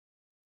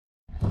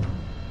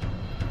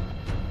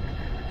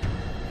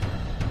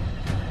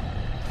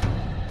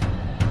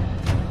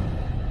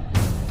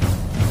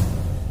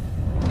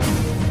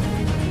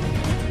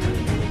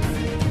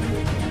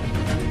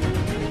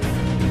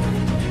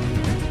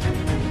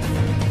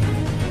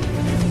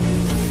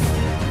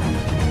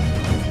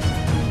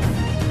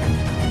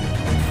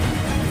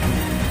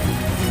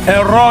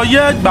ẹ̀rọ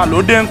ọyẹ́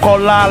ìgbàlódé ń kọ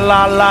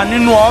láaláalá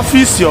nínú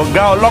ọ́fíìsì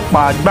ọ̀gá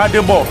ọlọ́pàá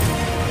Gbádébọ̀.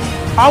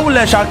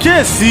 Awulẹ̀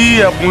ṣàkíyèsí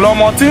Ẹ̀bùn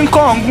lọmọ tí ń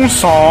kàn ń gùn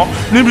sàn án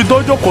níbi tó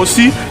jókòó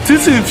sí tí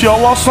sì ń fi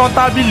ọwọ́ sán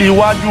tábìlì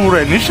iwájú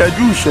rẹ̀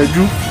níṣẹ́jú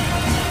ìṣẹ́jú.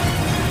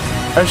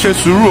 Ẹ ṣe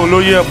sùúrù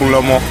olóyè Ẹ̀bùn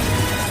lọmọ.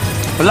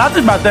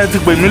 Látìgbà tẹ́ ti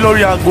pè mí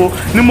lórí aago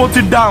ni mo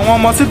ti dá àwọn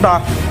ọmọ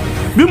síta.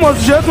 Bí mo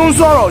ti ṣe tún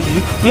sọ̀rọ̀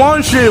yìí, wọ́n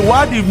ń ṣe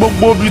ìwádìí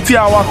gbogbo ibi tí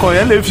awakọ̀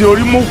yẹn lè fi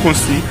orí mùkùn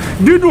sí.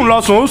 Dídùn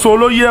lọ́sàn ó so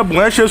olóyè Ẹ̀bùn,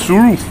 ẹ ṣe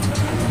sùúrù.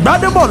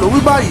 Gbádébọ̀ ló wí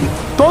báyìí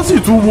tó sì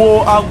tún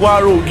wo aago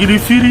ara ògiri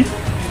fírí.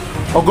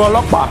 Ọ̀gá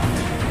ọlọ́pàá,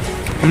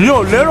 mi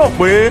ò lérò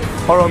pé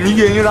ọ̀rọ̀ mi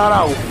yé yín rárá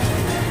o.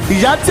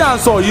 Ìyà tí à ń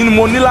sọ yìí ni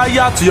mo ní láyé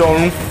àti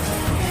ọ̀run.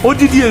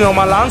 Odidi èèyàn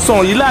mà là ń sọ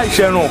yìí láì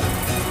ṣẹ̀ràn.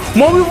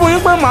 Mo wí fún yín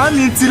pé màá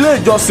ní ti ilé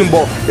ìjọsìn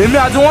bọ̀. Èmi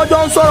àti wọ́n jọ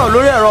ń sọ̀rọ̀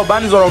lórí ẹ̀rọ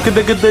ìbánisọ̀rọ̀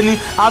kétékété ni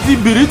àfi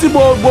bìrì tí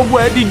gbogbo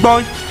ẹ̀ di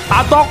gbọ́n.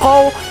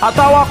 Atọ́kọ̀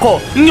àtàwakọ̀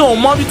ní òun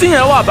mọ ibi tí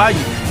yẹn wà báyìí.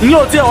 Ní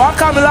ò tiẹ̀ wá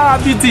ká mi lára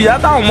bíi ti ìyá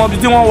táwọn mọ ibi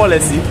tí wọ́n wọlé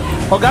sí.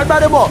 Ọ̀gá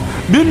Gbádébọ̀,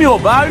 bí mi ò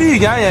bá rí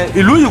ìyá yẹn,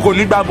 ìlú yìí kò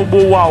ní gba gbogbo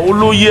wa.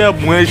 Olóyè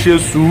Ẹ̀bùn, ẹ ṣe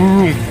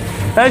sùúrù.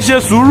 Ẹ ṣe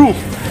sùúrù.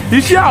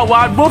 Iṣẹ́ àwa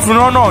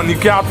agbófinró náà ni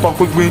kí a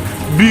tọpinpin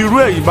bí irú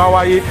èyí bá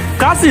wáyé,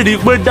 ká sì rí i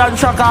pé dájú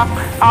ṣáká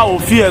a ò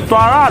fi ẹ̀tọ́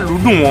aráàlú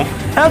dùn wọ́n.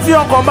 Ẹ fi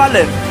ọkàn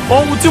balẹ̀.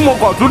 Ohun tí mo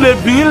kàn tún lè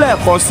bi yín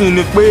lẹ́ẹ̀kan sí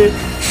ni pé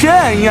ṣé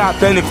ẹ̀yin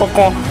àtẹnì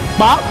kankan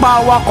pàápàá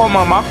awakọ̀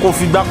màmá kò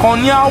fìgbà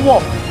kan ní àwọ̀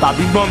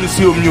tàbí gbọ́n mi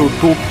sí omi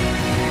òtó?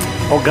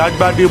 Ọ̀gá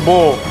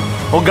Gbádébọ̀,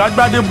 Ọ̀gá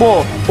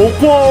Gbádébọ̀,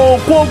 òkú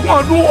ogún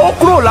ọdún ó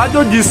kúrò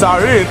lájòjì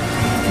sàárè.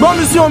 Gbọ́n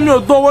mi sí omi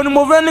òtó owó ni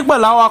mo fẹ́ ní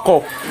pẹ̀lú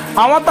awakọ̀.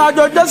 Àwọn tá a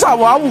jọ jẹ́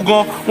ṣàwáwù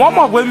gan, wọ́n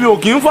mọ̀ pé mi ò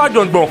kì í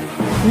fàjọ̀gbọ̀n.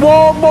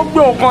 Gbogbo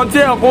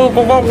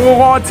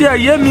nǹkan tí ẹ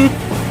yé mi.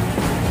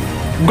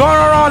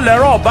 Gọ́rọ́rọ́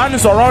lẹ̀rọ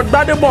ìbánisọ̀rọ̀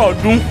Gbádébọ̀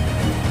ọdún.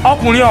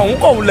 Ọkùnrin ọ̀hún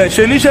kò wulẹ̀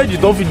ṣe níṣèjì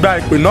tó fi gba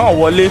ìpè náà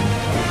wọlé.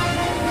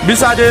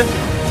 Bísádé,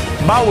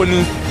 báwo ni?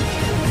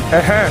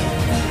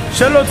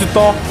 Ṣé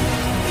lótìtọ́?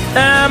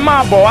 Ẹ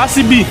máa bọ̀ wá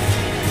síbí.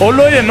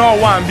 Olóyè náà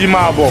wà ń bí,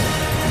 máa bọ̀.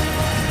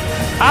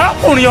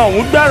 Arákùnrin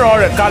ọ̀hún gbẹ̀rọ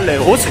rẹ̀ kalẹ̀,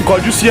 ó sì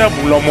kọjú sí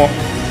Ẹ̀bùn lọmọ.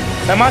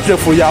 Ẹ má ṣe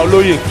fòyà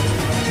olóyè,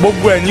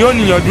 gbogbo ẹ̀ ni ó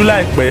níyanjú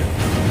láìpẹ́.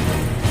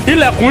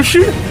 Ilẹ̀kùn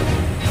ṣí,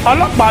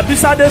 ọlọ́pàá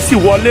Bísádé sì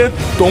wọlé,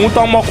 tòun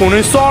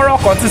tọmọkùnrin sọ́ọ́rọ́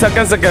kan tí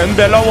ṣẹ̀kẹ̀ṣẹ̀kẹ̀ ń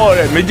bẹ lọ́wọ́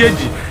rẹ̀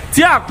méjèèjì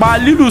tí àpá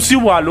lílù sì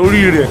wà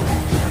lórí rẹ̀.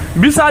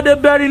 Bísádé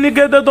bẹ́rí ní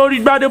kété tó rí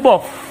Gbádébọ̀,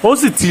 ó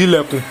sì ti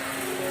ilẹ̀kùn.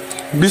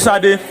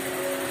 Bísádé,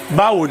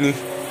 báwo ni?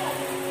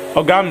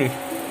 Ọ̀gá mi,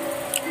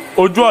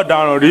 ojú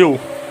ọ̀daràn rèé o.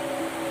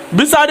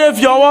 Bísádé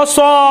fi ọwọ́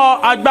sọ́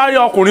agbárí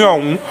ọkùnrin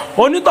ọ̀hún,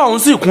 onítọ̀hún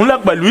sì kúnlẹ̀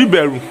pẹ̀lú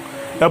ìbẹ̀rù.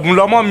 Ẹ̀bùn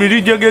lọmọ mi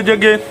rí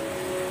jégéjégé.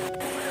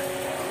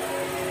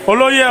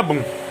 Olóyè Ẹ̀bùn,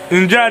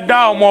 ǹjẹ́ ẹ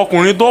dá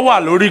ọmọkùnrin tó wà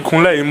lórí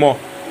ìkúnlẹ̀ yìí mọ̀?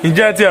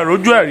 Ǹjẹ́ ẹ ti ẹ̀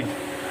rójú ẹ̀ rí?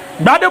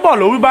 Gbádébọ̀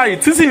ló wí báyìí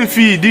tí sì ń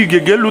fi ìdí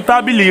gègé lu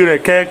tábìlì rẹ̀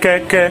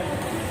kẹ́kẹ́kẹ́.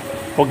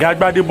 Ọ̀gá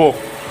Gbádébọ̀,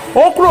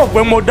 ó kúrò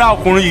pé mo dá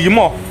ọkùnrin yìí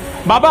mọ̀.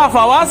 Bàbá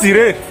Fàwásì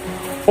rè,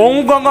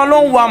 òun gangan ló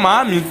ń wa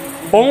màámi.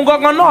 Òun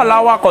gangan náà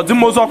lawakọ̀ tí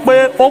mo sọ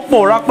pé ó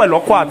pòórá pẹ̀lú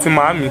ọkọ àti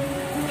màámi.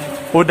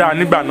 Ó dáa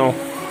nígbà náà.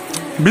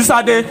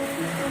 Bísádé,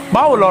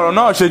 báwo lọ̀rọ̀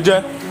náà ṣe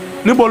jẹ́?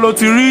 Níbo lo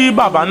ti rí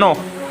bàbá náà?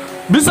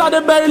 Bísádé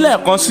bẹ́rí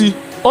lẹ́ẹ̀kan sí,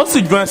 ó sì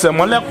ju ẹsẹ̀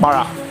mọ́lẹ̀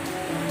para.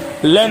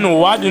 Lẹ́nu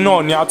ìwádìí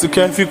náà ni a ti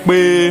kẹ́fí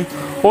pé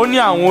ó ní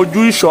àwọn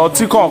ojú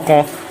ìṣọ́tí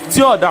kọ̀ọ̀kan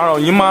tí ọ̀daràn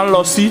yìí máa ń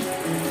lọ sí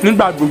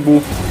nígbà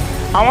gbogbo.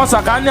 Àwọn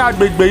sàkání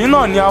agbègbè yìí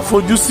náà ni a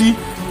fojú sí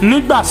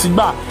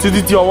nígbàsígbà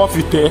títí tí ọwọ́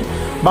fi tẹ̀.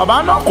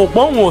 Bàbá náà kò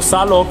pọ́ òun ò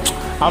sá lọ,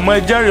 àmọ́ ẹ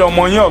jẹ́rìí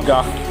ọmọ yín ọ̀gá.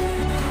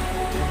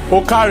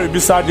 Ó káre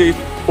Bísádé,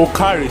 ó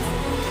káre.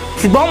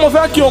 Ṣùgbọ́n mo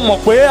fẹ́ kí o mọ̀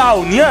pé a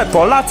ò ní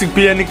ẹ̀tọ́ láti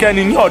pe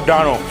ẹnikẹ́ni ní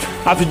ọ̀daràn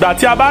àfìgbà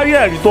tí a bá rí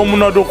ẹ̀rí tó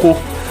múnádóko.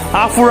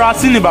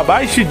 Afurasí ni bàbá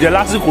yìí sì jẹ́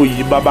lásìkò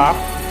yìí. Bàbá,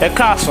 ẹ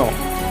káàsán.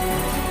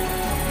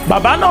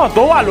 Bàbá náà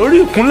tó wà lórí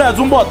ìkúnlẹ̀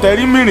túnbọ̀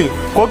tẹrí mìrìn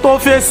kó tó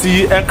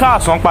fèsì ẹ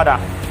káàsán padà.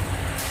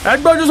 Ẹ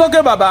gbójú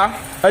sókè bàbá,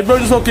 ẹ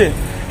gbójú sókè.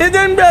 Ìdí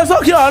ń gbé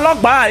sókè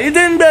ọlọ́pàá, ìdí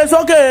ń gbé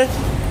sókè.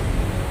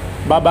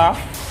 Bàbá,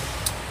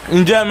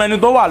 ǹjẹ́ ẹmẹni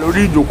tó wà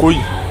lórí ìjókòó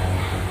yìí?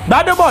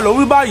 Gbádébọ̀ ló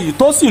wí báyìí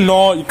tó sì na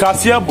ìka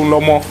sí Ẹ̀bùn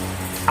lọmọ.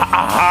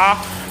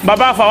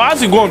 Bàbá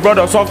Fàwásì gan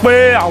gbọ́dọ̀ sọ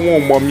pé àwọn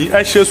ò mọ̀ mí.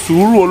 Ẹ ṣe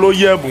sùúrù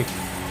olóyè Ẹ̀bùn.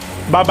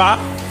 Bàbá,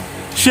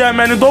 ṣé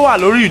ẹmẹni tó wà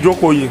lórí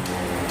ìjókòó yìí?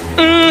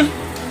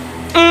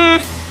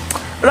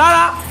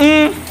 Rárá,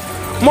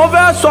 mo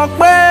fẹ́ sọ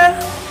pé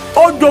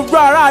ó jojú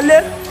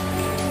aráalé.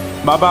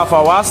 Bàbá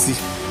Fàwásì,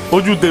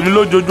 ojú tèmi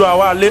ló jojú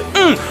aráalé.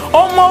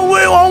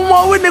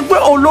 Ọmọ wí ni pé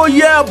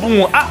olóyè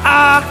Ẹ̀bùn.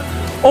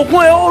 Òkun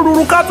ẹ̀ ó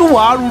ruru ká tún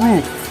wàá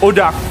ruru. Ó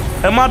dáa,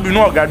 ẹ má bínú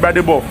ọ̀gá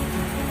Gbádébọ̀.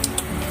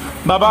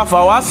 Bàbá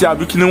Fàwásì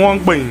àbí kí ni wọ́n ń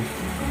pè yín?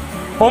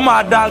 Ó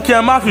máa dáa kí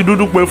ẹ má fi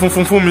dúdú pe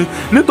funfun fún mi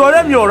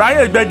nítorí mi ò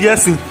ráyè gbẹ́dì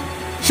ẹ̀sìn.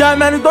 Ṣé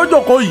ẹmẹni tó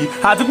jókòó yìí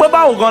àti pé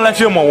báwo gan lẹ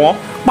ṣe mọ̀ wọ́n?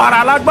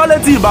 Pàrà la gbọ́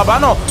létí bàbá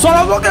náà.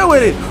 Sọ̀rọ̀ sókè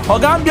wèrè.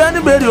 Ọ̀gá ń bí ẹni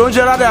béèrè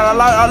oúnjẹ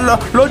rárá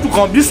lójú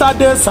kan.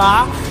 Bísádé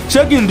sá,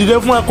 ṣé kí n dìde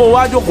fún ẹ kó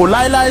wá jókòó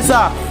láíláí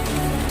sá?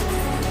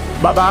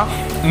 Bàbá,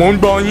 mò ń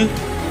gbọ́ yín.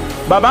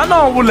 Bàbá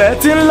náà wulẹ̀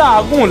tí ń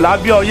làágùn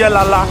lábẹ́ ọyẹ́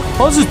lala,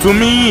 ó sì tún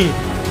mí yìn.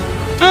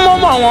 Mo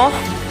mọ̀ wọ́n.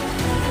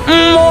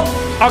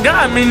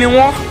 Ọ̀gá mi ni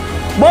wọ́n.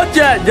 bó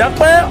tiẹ̀ jẹ́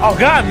pé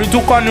ọ̀gá mi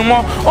tún kọ́ ni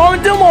wọ́n. Ohun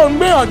tí mò ń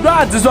gbìyànjú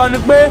àti sọ ni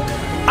pé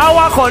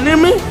awakọ̀ ni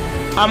mí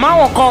àmọ́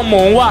àwọn kan mò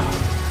ń wà.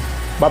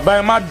 Bàbá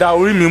ẹ má da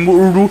orí mi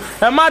rú,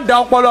 ẹ má da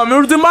ọpọlọ mi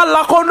rú, tí má la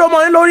kóńdó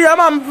mọ́ yín lórí ẹ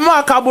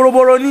má ka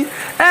boroboro ní.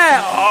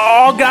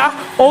 Ọ̀gá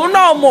òun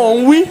náà mò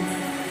ń wí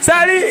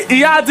sẹ́rí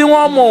ìyá tí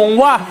wọ́n mò ń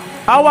wà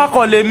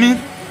awakọ̀ lèmi.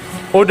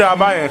 Ó dáa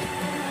báyẹn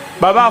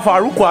bàbá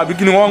Faruku àbí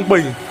kí ni wọ́n ń pè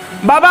yín?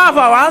 Bàbá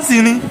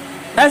Fàwánsì ni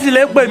ẹ sì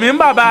lè pè mí ń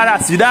bàbá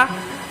Rasida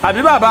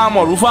àbí bàbá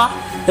Mọ̀rúfá.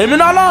 Èmi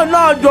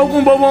náà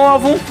jogún gbogbo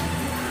wọn fún.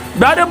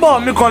 Gbádébọ̀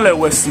mi kan lẹ̀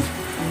wẹ̀ sí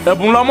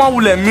ẹ̀bùn lọ́mọ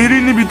wulẹ̀ mi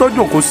rí níbi tó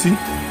jòkó sí.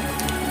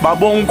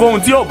 Bàbá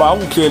ohunkóhun tí ò bá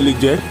wù kí ẹ lè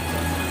jẹ́.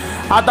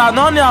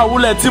 Àtàná ni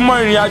àwulẹ̀ tí mọ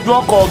ìrìn àjò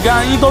ọkọ̀ ọ̀gá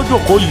yín tó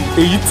jòkó yìí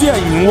èyí tí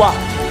ẹ̀yin ń wà.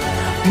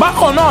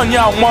 Bákan náà ni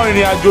àwọn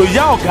ìrìn àjò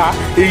ìyá ọ̀gá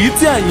èyí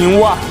tí ẹ̀yin ń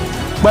wà.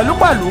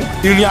 Pẹ̀lúpẹ̀lú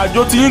ìrìn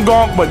àjò tí yín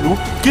gan pẹ̀lú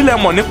kí lẹ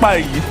mọ̀ nípa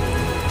èyí.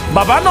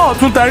 Bàbá náà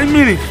tún tẹrí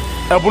mìrìn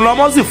ẹ̀bùn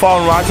lọ́mọ sì fa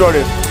ọrùn aṣọ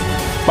rẹ̀.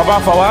 Bàbá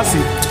Fàwásì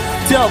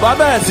tí ẹ ò bá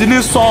bẹ̀rẹ̀ sí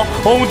ní sọ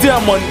ohun tí ẹ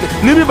mọ̀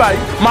níbí báyìí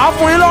màá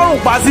fún yín lọ́rùn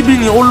pa síbí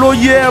ni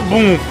olóyè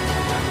ẹ̀bùn.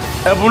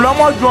 Ẹ̀bùn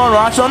lọ́mọ ju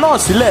ọrùn aṣọ náà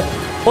sílẹ̀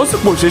ó sì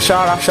pòṣe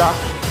ṣaraṣa.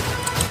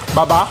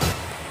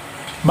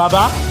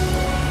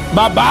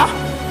 Bàbá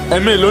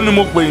ẹ̀mí èló ni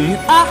mo pè yín?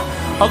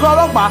 Ọ̀gá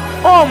ọlọ́pàá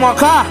ó mọ̀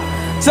ká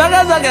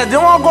ṣẹ́gẹ́ṣẹgẹ̀ tí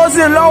wọ́n kó sí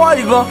lọ́wọ́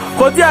yìí gan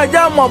kò tí ẹ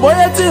jẹ́ mọ̀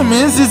bóyá tí mi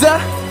ń ṣiṣẹ́.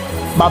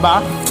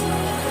 Bàbá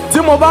tí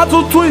mo bá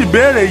tún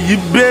ìbéèrè yìí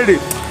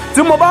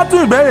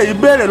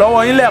béèrè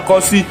lọ́wọ́ yín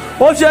lẹ́ẹ̀kan sí i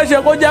ó ṣeé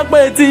ṣe kó jẹ́ pé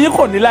etí yín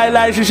kò ní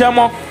láéláé ṣiṣẹ́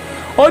mọ́.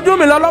 Ojú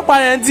mi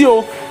lọ́lọ́pàá yẹn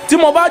tí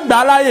mo bá gbà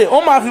á láàyè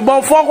ó máa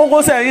fìbọn fọ́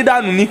kókósẹ̀ yín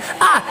dànù ni.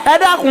 Ẹ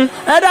dákun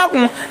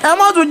ẹ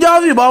má tún jẹ́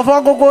ó fìbọn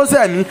fọ́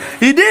kókósẹ̀ mi.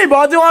 Ìdí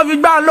ìbọn tí wọ́n fi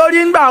gbá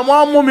lórí ńgbà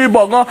wọ́n mú mi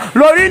bọ̀ gan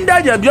lórí ń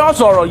dẹ̀jẹ̀ bí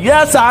ọ̀sọ̀rọ̀ yìí.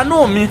 Ẹ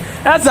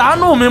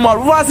ṣàánú mi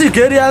Mọ̀rúfá sì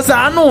kéré ẹ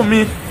ṣàánú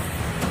mi.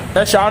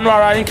 Ẹ ṣàánú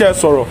ara yín kẹ́ ẹ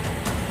sọ̀rọ̀.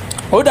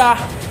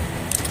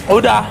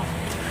 Ó dáa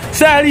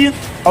ṣé ẹ rí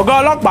ọ̀gá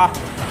ọlọ́pàá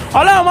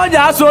Ọlọ́run má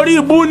jẹ́ á sórí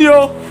ibú ni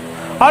o.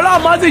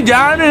 Ọlọ́run má sì jẹ́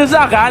á rìn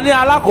sàkáání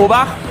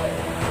alákòóbá.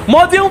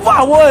 Mo ti ń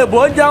fàwọ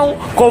èbó jẹun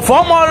kò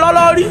fọ́mọ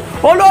lọ́lọ́rí.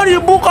 Olórí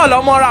ibú kọ̀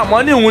lọ́mọ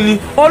Ràmọ́nì òun ni.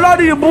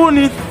 Olórí ibú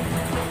ni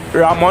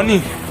Ràmọ́nì.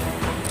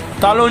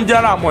 Ta ló ń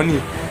jẹ́ Ràmọ́nì?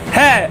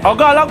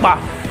 Ọ̀gá ọlọ́pàá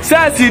ṣé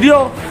ẹ sì rí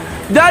o.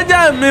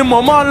 Jẹ́jẹ́ mi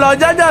mò mọ́ ń lọ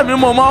jẹ́jẹ́ mi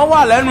mò mọ́ ń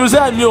wà lẹ́nu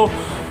iṣẹ́ mi o.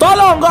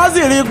 Tọ́lọ́ǹkan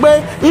sì rí i pé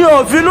ihò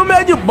òfinú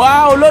méjì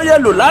bá olóyè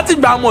lò láti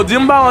gbà mo ti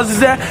ń bá wọn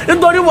ṣiṣẹ́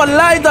nítorí wọ́n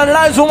láìtàn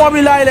láìsún wọn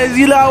bí láìlẹ̀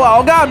sí láwà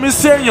ọ̀gá mi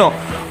ṣèyàn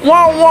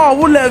wọ́n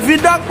wulẹ̀ fi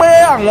dá pé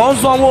àwọn ń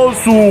sanwó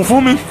oṣù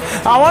fún mi.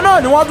 Àwọn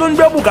náà ni wọ́n tún ń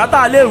gbé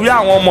bùkátà léèwé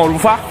àwọn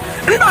Mọ̀rúfá.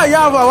 Nígbà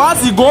yá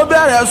Fàwásì gò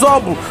bẹ̀rẹ̀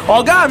ṣọ́ọ̀bù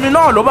ọ̀gá mi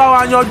náà ló bá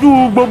wa yanjú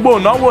gbogbo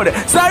ìnáwó rẹ̀.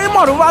 Sẹ́rí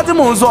Mọ̀rúfá tí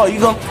mò ń sọ yìí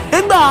gan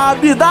nígbà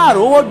bíi dáàrò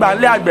owó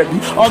gbàlẹ́ àgbẹ̀bí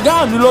ọ̀gá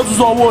mi ló tún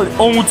sanwó rẹ̀.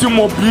 Ohun tí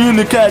mo bí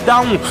ní kẹ́ ẹ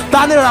dáhùn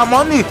ta ni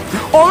Ràmọ́nì?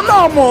 Òun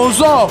náà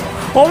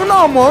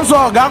mò ń sọ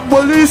ọ̀gá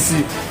pólíìsì.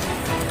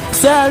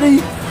 Sẹ́rí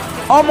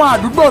ọmọ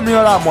àdúgbò mi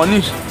Ràmọ́nì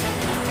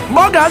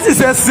bọ́gà sì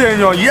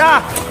ṣèyàn yá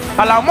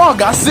àlàmọ́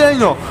ọ̀gá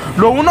ṣèyàn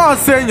lòun náà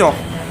ṣèyàn.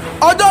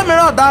 Ọjọ́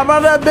mìíràn tá a bá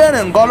fẹ́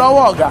béèrè nǹkan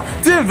lọ́wọ́ ọ̀gá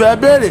tí n fẹ́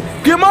béèrè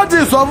kí mo ti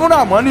sọ fún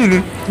Ràmọ́nì ni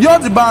yóò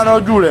ti bá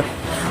aranjú rẹ̀.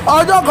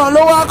 Ọjọ́ kan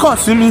ló wá kàn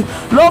sí mi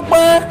ló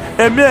pé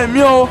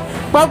èmi o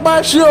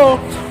pẹ́pẹ́ sí o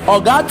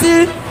ọ̀gá tí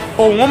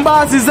òun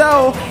bá ṣiṣẹ́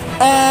o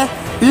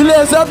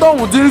iléeṣẹ́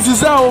tóun ti ń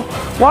ṣiṣẹ́ o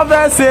wọ́n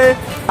fẹ́ ṣe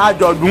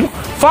àjọ̀dún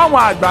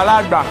fáwọn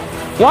àgbàlagbà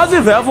wọ́n sì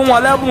fẹ́ fún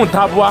wọn lẹ́bùn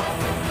tabua.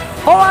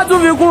 Ó wá tún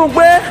fi kún un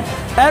pé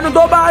ẹni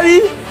tó bá rí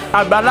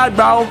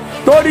àgbàlagbà o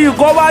torí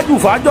kó wájú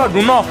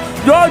fàjọ̀dún náà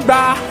yóò gba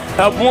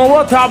ẹ̀bùn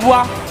owó tabua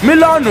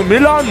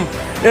mílíọ̀nù.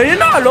 Èyí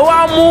náà ló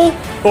wá mú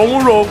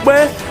òun rò pé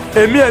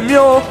èmi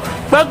o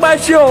pẹ́pẹ́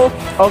sí o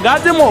ọ̀gá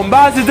tí mò ń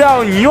bá ṣiṣẹ́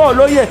òyìn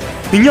olóyè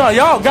ìyẹn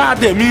ọ̀yá ọ̀gá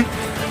tèmi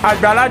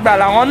àgbàlagbà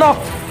làwọn náà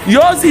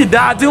yóò sì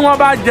dáa tí wọ́n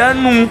bá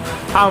jẹ́nu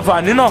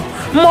àǹfààní náà.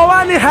 Mo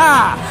wá ní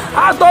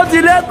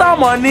àtòtílé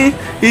tọ̀mọ̀ ni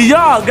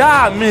ìyá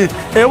ọ̀gá mi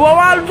èwo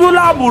wá tún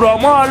lábùrọ̀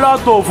mọ́ ọ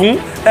lọ́tò fún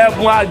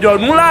ẹ̀bùn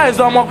àjọ̀dún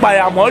láìsọ ọmọ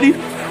pàyàmọ́rí.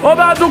 Ó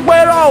bá tún pé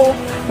rọ́ o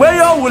pé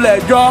yóò wulẹ̀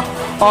jọ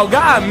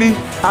ọ̀gá mi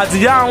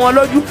àtìyá wọn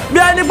lójú bí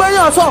ẹni pé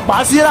yóò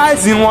sọ̀pá sí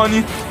ráìsì wọn ni.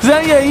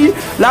 Sẹ́yìn èyí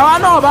làwa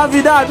náà bá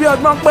fi dá bí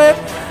ọgbọ́n pé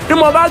bí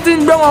mo bá ti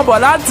ń gbé wọn bọ̀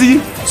láti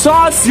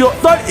ṣọ́ọ̀ṣì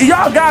tó ìyá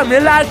ọ̀gá mi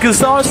láìkì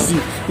ṣọ́ọ̀ṣì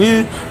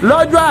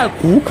lọ́jọ́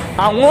àìkú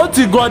àwọn ó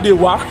ti gọdè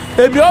wá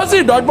èmi ó sì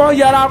dọ́gbọ́n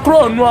yẹra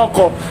kúrò nú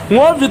ọkọ̀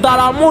wọn ó fi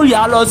tara mú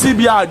ìyá lọ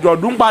síbi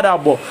àjọ̀dún padà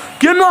bọ̀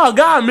kínú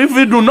ọ̀gá mi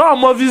fi dùn náà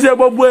mo fi ṣe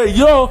gbogbo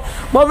èyí o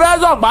mo fẹ́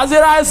sọ̀pá sí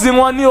ráìsì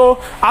wọn ni o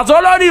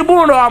àtọ́lórí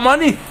ibùn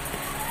Ràmọ́nì.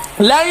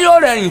 Lẹ́yìn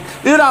òrẹ̀yìn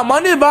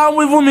Ràmọ́nì bá ń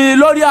wí fún mi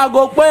lórí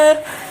aago pé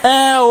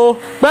o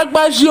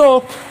pẹ́pẹ́ sí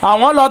o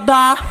àwọn lọ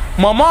ta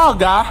mọ̀mọ́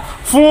ọ̀gá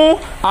fún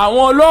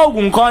àwọn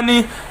olóògùn kan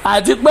ni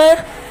àti pé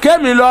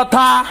kémi lọ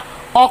ta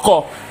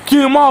ọkọ̀ kí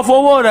n mọ́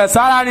fowó rẹ̀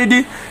sára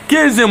nídìí kí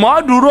n sì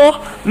mọ́ dúró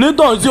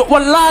nítòsí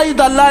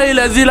láìdáláì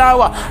ilẹ̀ sí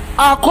láwà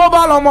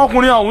àkóbá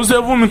lọmọkùnrin ọ̀hún ṣe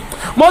fún mi.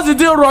 Mo sì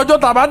ti rọjò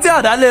tàbátì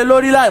àdálé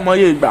lórí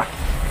láìmọye ìgbà.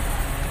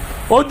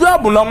 Ojú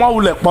ẹ̀bùn lọmọ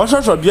wulẹ̀ pọ́n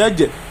ṣọ̀ṣọ̀ bí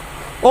ẹ̀jẹ̀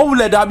ó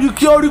wulẹ̀ dàbí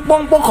kí ó rí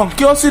pọ́npọ́n kan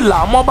kí ó sì là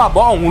á mọ́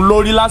bàbá ọ̀hún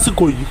lórí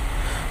lásìkò yìí.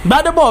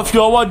 Gbádébọ̀ fi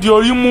ọwọ́ di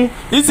orí mú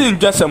í sì ń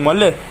jẹsẹ̀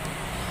mọ́lẹ̀.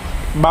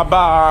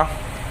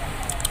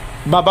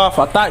 bàbá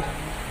Fatai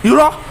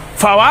irọ́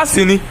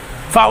Fàwáàsì ni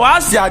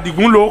Fàwáàsì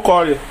Àdìgún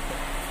lórúkọ rẹ̀.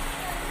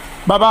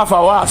 bàbá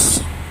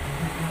Fàwáàsì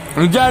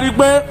ǹjẹ́ rí i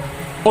pé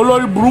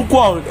olórí burúkú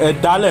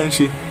ẹ̀dá lẹ̀ ń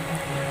ṣe.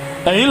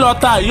 ẹ̀yin lọ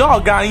ta ìyá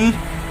ọ̀gá yín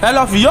ẹ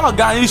lọ fi ìyá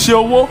ọ̀gá yín ṣe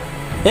owó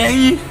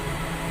ẹ̀yin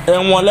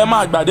ẹ̀wọ̀n lẹ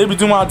máa gbà débi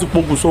tí wọ́n á ti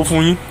pokùnso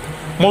fún yín.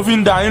 mo fi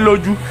ń da yín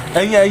lójú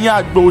ẹ̀yin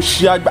àgbà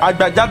òṣì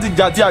àgbà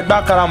játijàti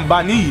àgbà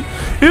karambà nìyí.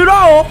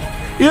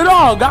 irọ́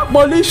ọ̀gá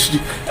pólíṣì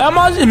ẹ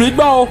má sì mí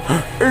gbọ́ o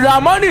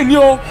Ramoni ni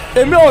o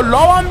èmi ò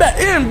lọ́wọ́ ń bẹ̀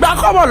ìgbà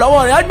kọ́bọ̀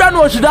lọ́wọ́ rẹ̀ ẹgbẹ́nu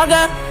oṣù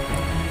dákẹ́.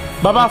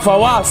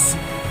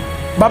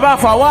 bàbá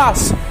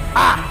Fawaz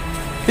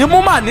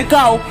imú mà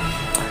níkà o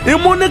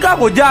imú níkà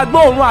kò jẹ́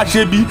agbóòrùn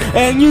àṣebi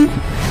ẹ̀yin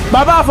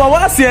bàbá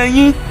Fawaz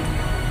ẹ̀yin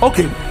ok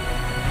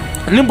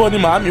níbo ni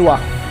màámi wà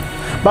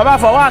bàbá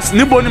Fawaz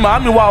níbo ni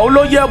màámi wà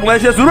Olóyè Ẹ̀bùn ẹ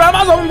ṣe sùúrù ẹ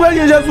má sọ fún pé kí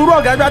n ṣe sùúrù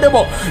ọ̀gá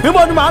Gbádébọ̀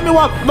níbo ni màámi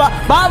wà bàbá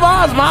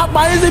Fawaz máa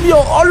pa yín síbi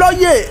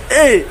olóyè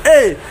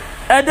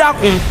ẹ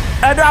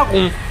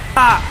dákun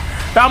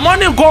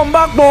Ramoni kò ń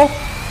bá po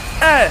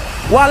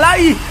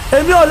wàláyì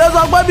èmi ò lè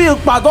sọ pé bí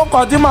pàtó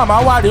kan tí màmá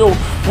wà rèé o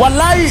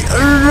wàláyì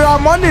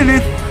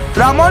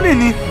Ramoni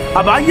ni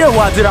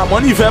àbáyẹ̀wò àti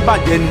Ramoni fẹ́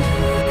bàjẹ́ ni.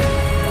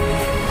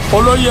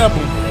 Olóyè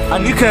Ẹ̀bùn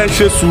àníkẹ́ ẹ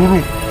ṣe sùúrù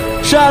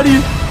ṣe rí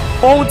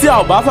ohun tí a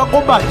ò bá fẹ́ kó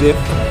bàjẹ́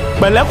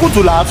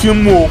pẹ̀lẹ́kùtù là á fi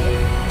mú o.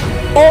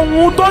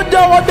 ohun tó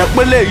jẹ́wọ́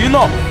dépele yìí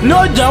náà ni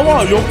ó jẹ́wọ́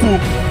yòókù.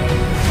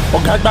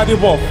 ọ̀gá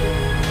Gbádébọ̀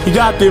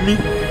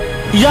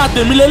ìyá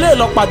tèmi lélẹ́ẹ̀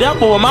lọ pàdé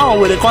àpòwọ̀ máwọn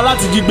wèrè kan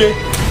láti jí gbé.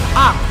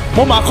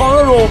 mo mà kan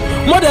róró o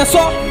mo dẹ̀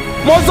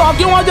mo sọ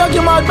kí wọ́n jẹ́ kí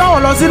n máa gbá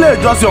wọn lọ sílé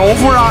ìjọsìn ọ̀hún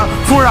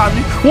fúnra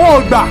mi wọn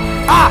ò gbà.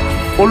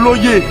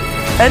 olóyè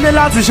ẹ ní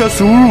láti ṣe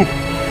sùúrù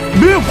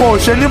bí nǹkan ò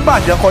ṣe ní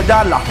bàjẹ́ kọjá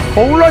àlà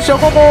òun ló ṣe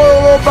kókó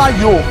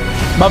báyìí o.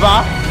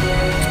 bàbá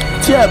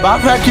tí ẹ bá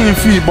fẹ́ kí n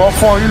fi ìbọn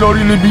fọ́ yín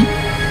lórí níbí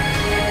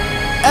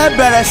ẹ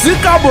bẹ̀rẹ̀ sí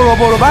ká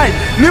bòròbòrò báyìí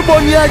níbo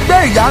ni ẹ gbé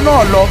ìyá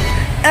náà lọ.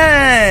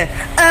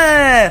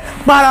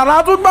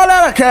 pàràrà tún gbọ́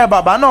lẹ́rẹ̀kẹ́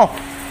bàbá náà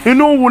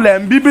inú wulẹ̀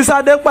ń bí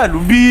Bísádé pẹ̀lú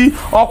bí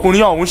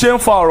ọkùnrin ọ̀hún ṣe ń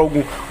fa ọ̀rọ̀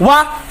gùn wá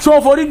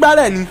ṣó forí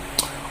gbálẹ̀ ni.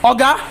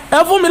 ọ̀gá ẹ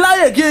fún mi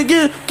láyè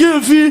kí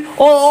n fi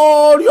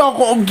orí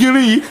ọkọ̀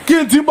gírí yìí kí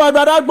n ti bọ́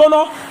ìgbàdá gbóná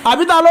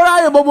àbí ta ló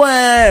ráyè gbogbo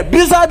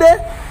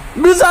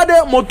Bísádé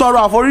mo tọrọ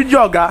àforíjì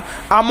ọ̀gá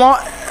àmọ́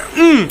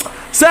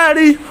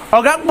sẹ́ẹ̀rí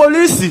ọ̀gá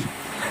pólíìsì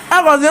ẹ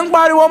kàn sí ń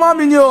pariwo mọ́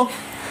mi ni o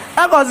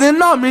ẹ kàn sí ń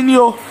nà mí ni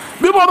o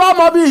bí mo bá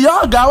mọ bí ìyá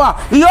ọ̀gá wà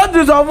ìyá ó ti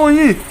sọ fún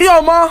yín ìyá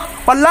ọmọ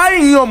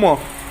ọ̀láyìn yín ọmọ.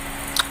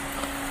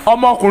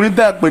 ọmọkùnrin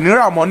tẹ́ ẹ pè ní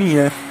Ramoni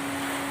yẹn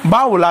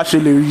báwo la ṣe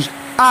lè rí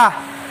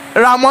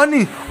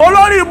Ramoni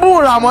olórí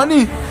ibú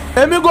Ramoni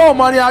èmi kò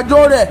mọ̀ ní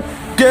àjò rẹ̀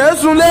kèé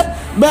sunlé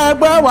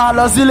gbẹ́gbẹ́ wà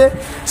lọ sílé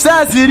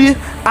sẹ́ẹ̀sì rí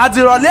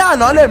àtìrọ̀lẹ́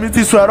àná lèmi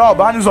ti sọ ẹ̀rọ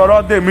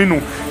ìbánisọ̀rọ̀ tèmi nù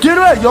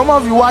kírú èyí ọmọ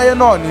fi wáyé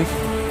náà ni.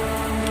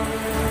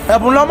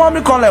 Ẹ̀bùn lọ́mọ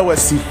mi kan lẹ̀wẹ̀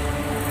sí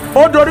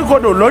ó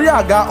doríkodò lórí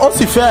àga ó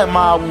sì fẹ́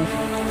máa wu.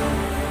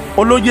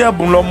 Olóyè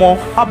Ẹ̀bùn lọ́mọ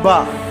àbá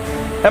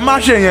ẹ má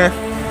ṣe yẹn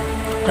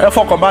ẹ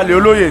fọkànbalẹ̀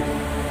olóyè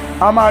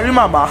a máa rí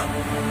màmá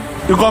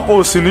ìkọ̀kọ̀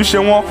ò sì ní ṣe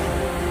wọ́n.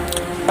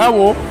 ẹ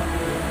wo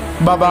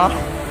bàbá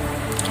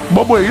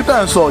gbogbo èyí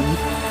tẹ̀ ń sọ yìí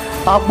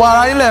àpò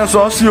ara yín lẹ̀ ń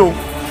sọ sí o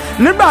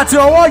nígbà tí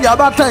ọwọ́ ìyá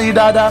bá tẹ̀ yín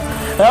dáadáa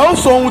ẹ ó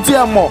sọ ohun tí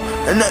ẹ mọ̀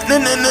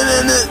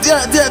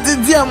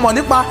tí ẹ mọ̀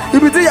nípa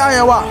ibi tí ìyá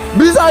yẹn wà.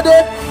 Bísádé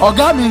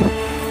ọ̀gá mi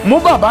mú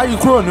bàbá yìí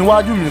kúrò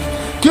níwájú mi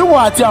kí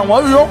wọ́n àti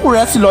àwọn yòókù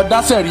rẹ̀ sì lọ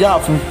dá sẹ̀ríà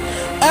fún.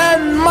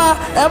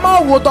 ẹ má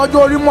wo tọ́jú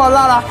orí mọ́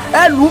lára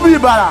ẹ lù ú bí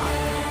ìbàrà.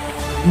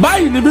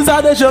 báyìí ni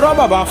Bísádé ṣe rọ́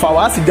bàbá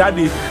Fàwásì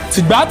jáde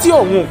tìgbà tí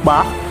òun ò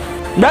pa.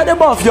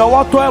 Gbádébọ̀ fi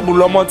ọwọ́ tó Ẹ̀bùn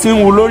lọ́mọ tí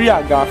ń wu lórí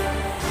àga.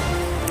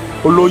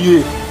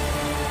 olóyè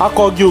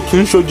akọgi ò kì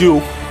í ṣojú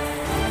o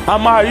a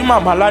máa rí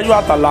màmá láyọ̀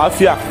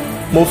àtàlàáfíà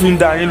mo fi ń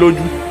dá yín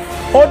lójú.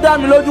 ó dá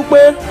mi lójú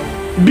pé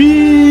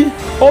bí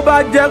ó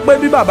bá jẹ́ pé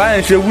bí bàbá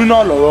yẹn ṣe wí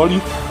náà lọ̀rọ̀ rí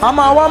a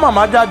máa wá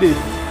màmá jáde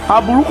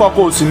aburú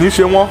kankan ò sì ní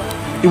ṣe wọ́n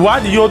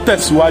ìwádìí yóò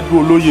tẹ̀síwájú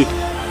olóyè.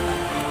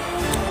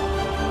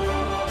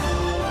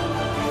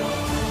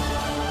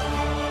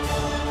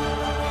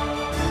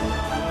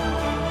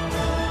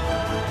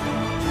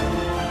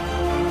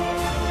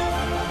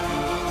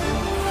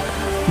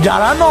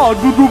 yàrá náà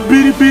dúdú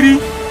bíríbírí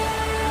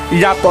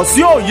ìyàtọ̀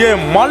sí òye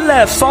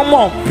ìmọ́lẹ̀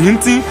sánmọ̀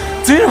bíntín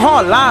tí ń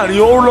hàn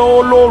láàrin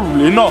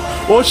olórùlé náà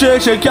ó ṣeé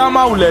ṣe kí a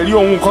má wulẹ̀ rí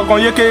ohun kankan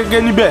yékéyéké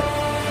níbẹ̀.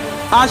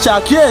 a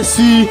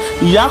ṣàkíyèsí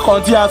ìyá kan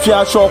tí a fi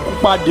aṣọ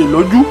pupa dè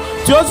lójú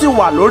tí ó sì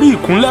wà lórí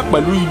ìkúnlẹ̀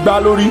pẹ̀lú igbá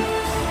lórí.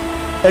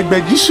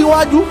 ẹgbẹ̀jì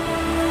síwájú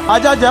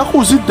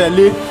ajájẹkù sì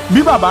tẹ̀lé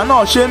bí bàbá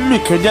náà ṣe ń mì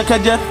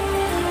kẹ́jẹ́kẹ́jẹ́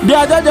bí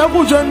ajájẹkù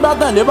ṣe ń gbá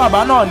tẹ̀lé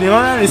bàbá náà ní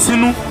rẹ́rìn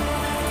sínú.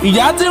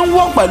 ìyá tí ń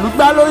wò pẹ̀lú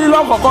gbá lórí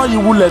lọ́kọ̀ọ̀kan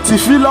ìwulẹ̀ ti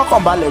fi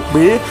lọ́kàn balẹ̀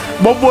pé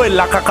gbogbo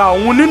ìlàkàkà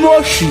òun nínú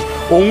òṣì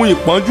òun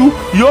ìpọ́njú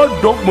yóò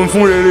dópin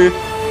fún rere.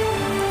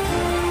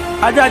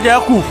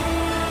 ajájẹkù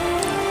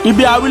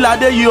ibi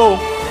àwíládé yìí o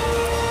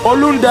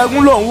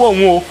olúndẹ̀gún lòun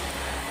òun o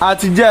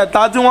àtijọ́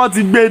ẹ̀ta tí wọ́n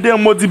ti gbé dé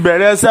mo ti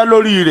bẹ̀rẹ̀ ẹsẹ́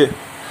lórí rẹ̀.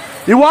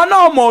 Ìwọ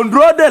náà mò ń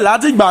dúró dè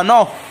látìgbà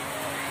náà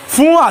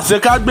fún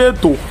àṣekágbé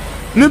ètò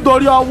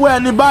nítorí ọwọ́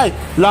ẹni báyìí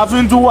la fi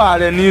ń túwà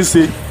rẹ̀ ní í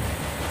ṣe.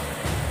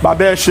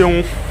 Bàbá ẹ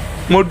ṣeun,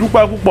 mo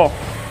dúpẹ́ púpọ̀.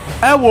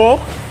 Ẹ wò ó,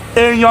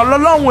 èèyàn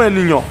lọ́lọ́run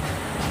ènìyàn,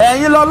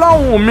 ẹ̀yin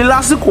lọ́lọ́run mi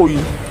lásìkò yìí.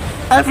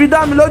 Ẹ fi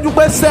dá mi lójú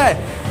pé sẹ́ẹ̀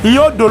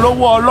ìyẹn ò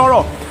dolówó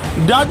ọlọ́rọ̀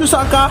dájú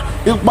sáká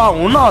ipa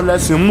òun náà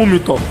lẹ́sìn mú mi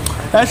tọ̀.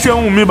 Ẹ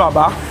ṣeun mi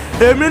bàbá.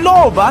 Èmi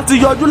náà ò bá ti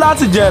yọjú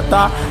láti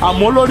jẹ̀ta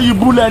àmọ́ lórí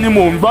ibú lẹni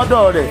mò ń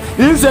gbọ́dọ̀ rẹ̀.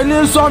 Ìṣe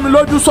ní sọ mi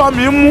lójú sọ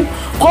mi mú.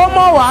 Kó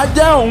mọ̀ wá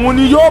jẹ́ òun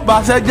ni yóò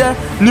báṣẹ́ jẹ́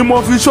ni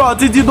mo fi ṣọ́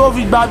títí tó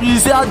fi gba bí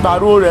iṣẹ́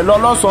àgbàro rẹ̀ lọ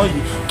lọ́sàn-án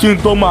yìí kí n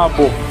tó máa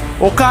bọ̀.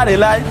 Ó káre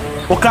láì,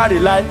 ó káre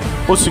láì,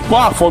 ó sì pọ́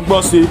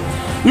àfọgbọ́n ṣe.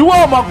 Ìwọ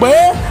ò mọ̀ pé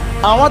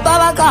àwọn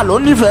tálákà ló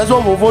nífẹ̀ẹ́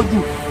sófófó jù.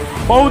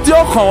 Ohun tí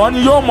ó kàn wọ́n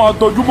ni yóò mọ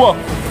tójú bọ̀.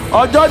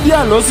 Ọjọ́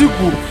díẹ̀ ló sì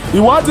kù.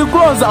 Ìwọ ti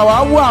kúrò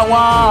ṣàwáwú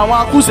àwọn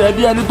akúṣẹ̀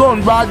bí ẹni tó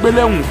ń bá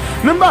gbéléhùn.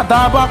 Nígbà tá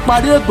a bá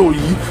parí ètò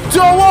yìí tí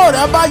owó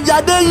rẹ̀ bá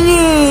jáde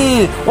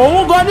yìn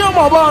òun gan ni ó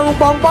mọ̀ bá ọrùn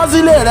pọ́npọ́n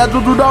sílé rẹ̀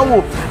tuntun dánwò.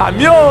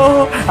 Àmì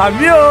o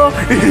àmì o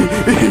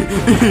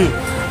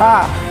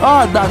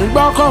gbà mí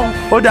gbọ́ kàn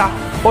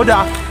ó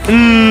dáa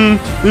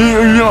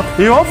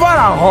ìyàn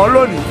fara hàn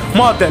lónìí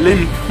mọ́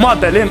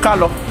tẹ̀lé mi ká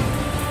lọ.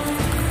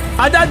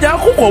 Ajájẹ́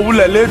kòkò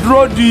wulẹ̀ lè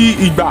dúró di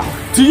ìgbà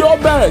tí yóò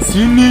bẹ̀rẹ̀ sí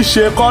ní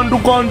ṣe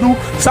kọ́ńdúkọ́ńdú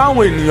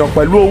sáwọn ènìyàn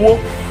pẹ̀lú owó.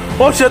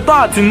 Ó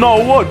ṣetán àti ná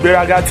owó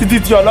ìgbéraga títí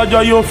tí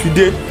ọlọ́jọ́ yóò fi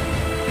dé.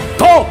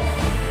 Tó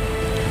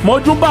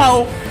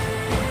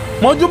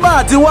mojúbà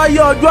àti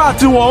wáyé ọjọ́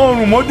àti wọ̀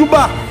oòrùn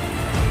mojúbà.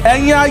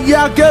 Ẹ̀yin ayé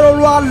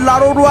akéròrò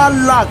aláròrò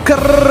alà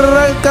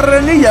kẹrẹkẹrẹ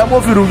níyẹn mo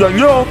fi rùyàn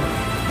yín o.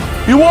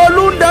 Ìwọ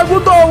olúndẹ́gún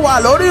tó wà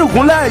lórí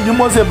ìkúnlẹ̀ yìí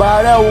mo ṣe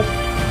bá rẹ o.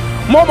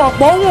 Mo mọ̀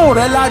pé òun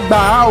rẹ lágbà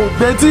á ò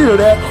gbẹ́tì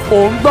rẹ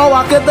òun gbọ́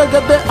wa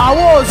kétékété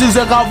àwọn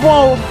òṣìṣẹ́ kà fún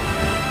ọ.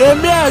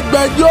 Èmi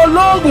ẹgbẹ̀jì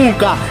olóògùn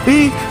kà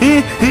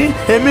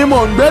èmi mò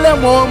ń gbélé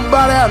mò ń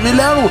bára mi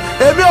lẹ́rù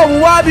èmi ò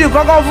wá bí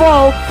kọ́kọ́ fún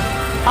ọ.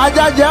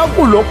 Ajájẹ́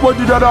kù ló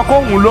pójú dandan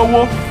kóhùn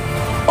lówó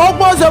ó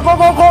pọ́ṣe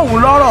kọ́kọ́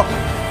kóhùn lọ́rọ̀.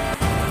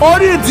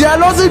 Orí tiẹ̀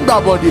ló sì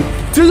gbàbọ̀dè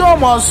tí yóò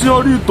mọ̀ sí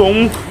orí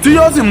tòun tí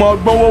yóò sì mọ̀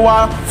gbowó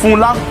wá fún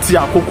láti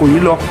àkókò yìí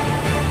lọ.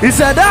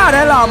 Ìṣẹ̀dá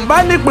rẹ̀ là ń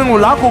bá nípinnu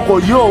lákòókò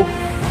yìí o.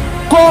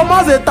 Kó o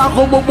má ṣe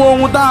tako gbogbo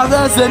ohun tá a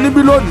fẹ́ ṣe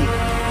níbí lónìí.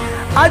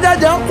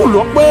 Ajájẹ́ kù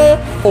ló pé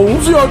òun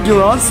fi òdì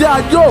ránṣẹ́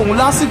ajé òun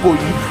lásìkò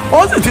yìí ó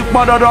sì ti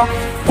pọn dandan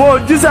kó o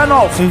jíṣẹ́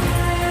náà fún.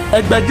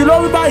 Ẹgbẹ̀jì ló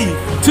wí báyìí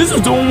tí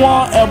sì tún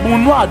wọ́n ẹ̀bùn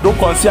inú àdó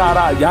kan sí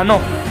ara àyà náà.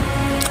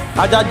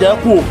 Ajájẹ́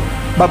kù o,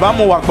 bàbá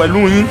mo wà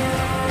pẹ̀lú yín.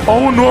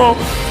 Òun nu o,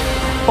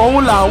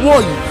 òun là ń wò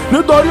yìí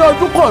nítorí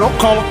ojúkòrò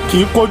kan kì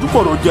í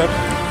kojúkòrò jẹ.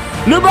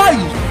 Ní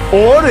báyìí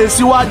òórè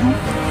síwájú.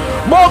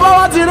 Bó o bá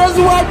wá ti ré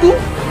síwájú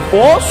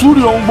ó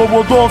súre ohun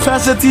gbogbo tó o fẹ́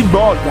sétí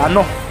gbọ́ ọ̀gá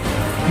náà.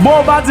 Bó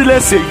o bá ti lè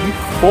ṣèyí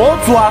ó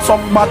tú aṣọ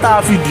pupa tá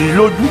a fi dì í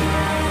lójú.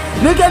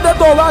 Ní kété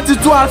tó o bá ti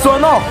tú aṣọ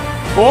náà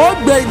ó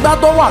gbé igbá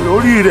tó wà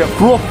lórí rẹ̀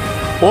kúrò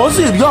ó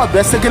sì rí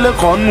ọ̀bẹ sékélé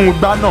kan nù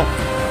igbá náà.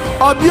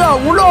 Ọ̀bẹ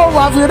ọ̀hún ló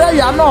wà fi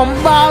rẹ́yà náà ń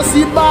bá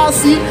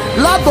sí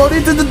látòrí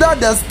títí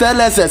dẹ̀dẹ̀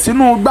tẹ́lẹsẹ̀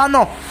sínú igbá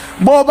náà.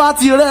 Bó o bá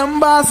ti rẹ́ ń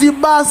bá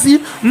sí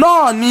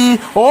náà ni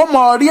ó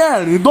mọ̀ rí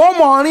ẹ̀rín tó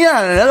mọ̀ rí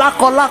ẹ̀rín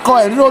lákọlákọ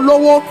ẹ̀rín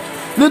olówó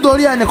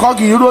nítorí ẹnìkan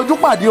kì í rojú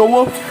pàdé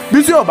owó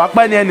bí tí ò bá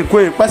pẹ́ ni ẹnìkan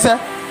èèpẹ́sẹ́.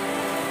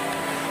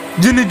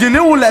 Jìnnìjìnnì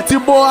wulẹ̀ ti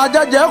bo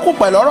Ajájẹ́ kù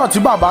pẹ̀lú ọ̀rọ̀ tí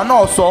bàbá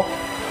náà sọ.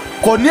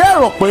 Kò ní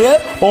èrò pé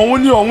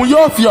òun ni òun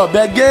yóò fi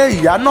ọ̀bẹ gé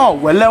ìyá náà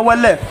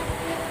wẹ́lẹ́wẹ́lẹ́.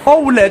 Ó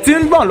wulẹ̀ tí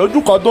ń gbọ̀n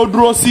lójú kan tó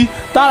dúró sí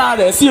tára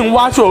rẹ̀ sì ń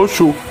wá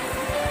ṣòṣò.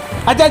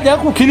 Ajájẹ́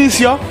kù kí ni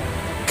sí ọ?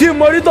 Kí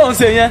mo rí tó ń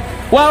ṣe yẹn?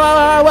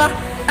 Wá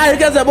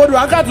àìkẹsẹ̀ bodò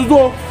akátútù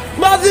o.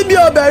 Bá sí bí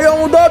o bẹ̀rẹ̀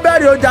ohun tó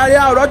bẹ̀rẹ̀ o jàre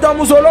àròjọ́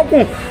muso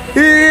lókun.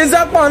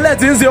 Iṣẹ́ pọ̀ ńlẹ̀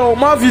tí ń ṣe o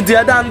mọ́ fi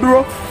tiẹ̀ dá ń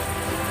dúró.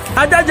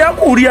 Ajájẹ́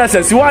kù rí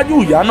ẹsẹ̀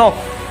síwájú ìyá náà.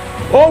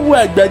 Ó wu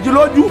Ẹgbẹ̀jì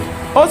lójú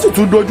ó sì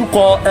tún dojú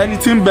kọ ẹni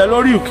tí ń bẹ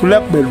lórí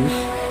ìkúnlẹ̀ pẹ̀lú.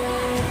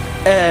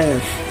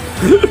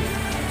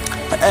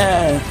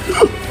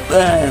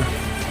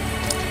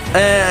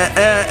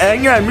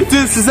 Ẹ̀yin ẹ̀mí tí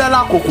ń ṣiṣẹ́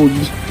lákòókò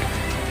yìí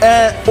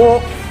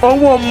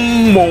owó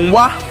mò ń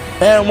wá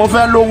mo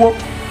fẹ́ lówó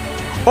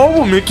ó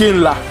wù mí kí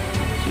n là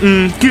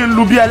kí n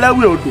lu bí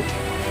ẹlẹ́wì odò.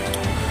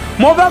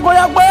 Mo fẹ́ kó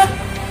yẹ pé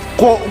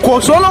kò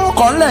sólówó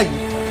kan lẹ̀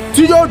yìí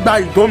tí yóò gba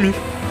ìtó mi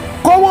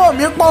kówó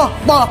mi pọ̀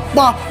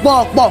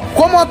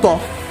kó mọ̀ tán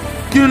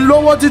kí n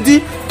lówó títí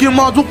kí n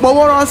mọ̀ tún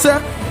powó ránṣẹ́.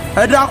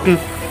 Ẹ dákun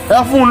ẹ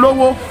fún un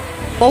lówó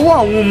owó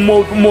ọ̀hún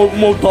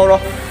mo tọrọ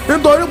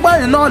nítorí pé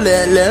ẹ̀yin náà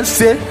lẹ̀ ń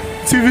ṣe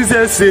tí fi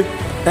ṣe.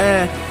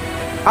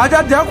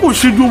 Ajájẹ́ kù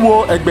síjú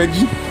wo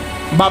Ẹgbẹ̀jì.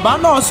 Bàbá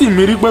náà sì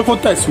mírí pé kó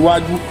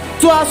tẹ̀síwájú.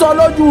 Tú aṣọ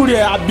lójú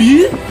rẹ̀ àbí?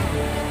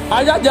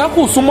 Ajájẹ́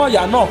kù súnmọ́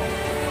ìyá náà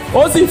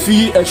ó sì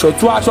fi ẹ̀ṣọ́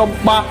tú aṣọ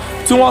pupa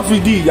tí wọ́n fi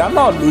di ìyá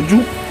náà lójú.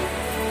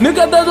 Ní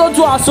kété tó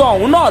tú aṣọ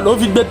ọ̀hún náà ló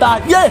fi gbé ta.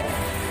 Yé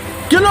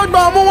kí ló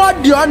gbọ́ ọmú wọn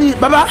dì ọ́ ni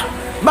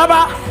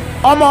bàbá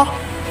ọmọ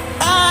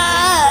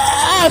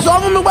sọ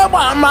fún mi pé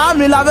màá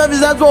mi la fẹ́ fi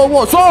ṣẹ́tù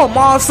owó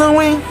sóòmọ́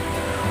sínwín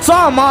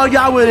sóòmọ́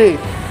ya wèrè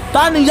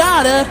ta ni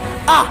ìyá rẹ̀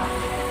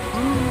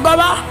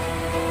bàbá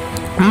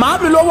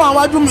màámi ló wọ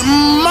àwọn ajú mi,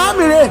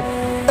 màámi rè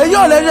èyí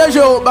ò lè ṣe é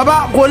ṣe o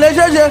bàbá, kò lè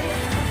ṣe é ṣe.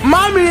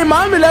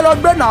 Màámi lẹ lọ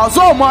gbé náà,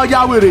 sóòmọ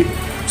ọjà wèrè,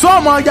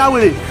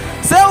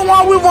 ṣé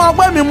wọ́n wí fún ọ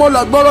pé mi mo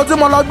lọ gbọ́rọ̀ tí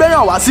mo lọ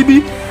gbéyàn wá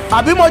síbí,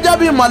 àbí mo jẹ́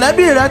bí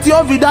mọ̀lẹ́bí rẹ tí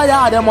ó fi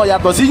dáyà rẹ mọ̀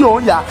yàtọ̀ sí yòó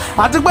ń yà,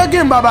 àti pé kí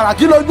n bàbàrà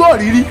kí lójú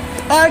òrírí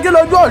kí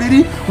lójú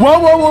òrírí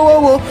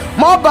wo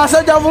mọ́ bá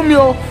ṣẹ́jọ́ fún mi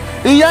o.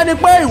 Ìyẹn ni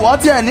pé ìwọ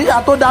tiẹ̀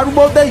níyà tó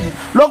darúgbó tẹ̀ yìí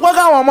ló pé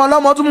káwọn ọmọ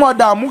ọlọ́mọ tún mọ̀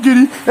dààmú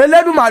kiri.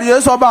 Elédùmarè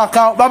yẹn sọ bá a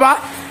ká ọ bàbá,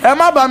 ẹ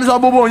má bá mi sọ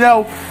gbogbo yẹn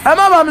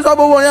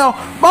o,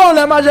 báwo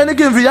lẹ máa ṣe ní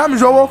kí n fìyà mi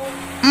ṣòwò.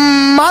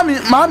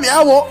 Màámi ẹ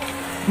wo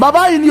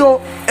bàbá yìí ni o,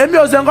 èmi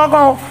ò ṣe nǹkan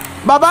kan o,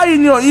 bàbá yìí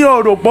ni òyìn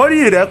òrò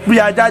pórí rẹ pé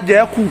ajá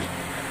jẹ kù,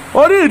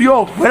 orí ìrì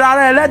ò pé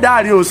rárá,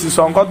 ẹlẹ́dàá rí òsì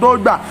sọ nǹkan tó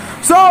gbà.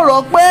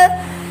 Sọ̀rọ̀ pé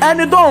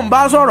ẹni tó ń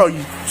bá sọ̀rọ̀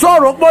yìí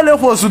sọ̀rọ̀ pé ó lè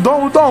fòsù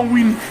tó ń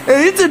wí ni,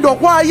 èyí ti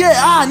dòkú ayé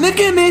ní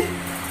kíni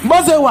bó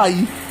ṣe wà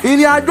yìí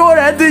ìrìn àjò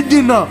rẹ̀ ti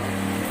jìnnà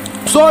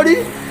sórí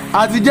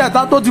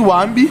àtijẹ́ta tó ti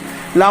wà ń bí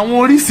làwọn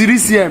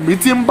oríṣiríṣi ẹ̀mí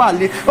ti ń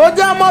bàlẹ̀. Ó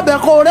jẹ́ mọ́bẹ̀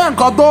kó rẹ́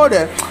nǹkan tó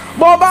rẹ̀,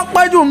 bó o bá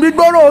pẹ́ jù ń bí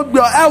gbóró gbé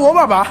ẹ wò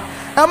bàbá,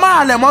 ẹ má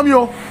halẹ̀ mọ́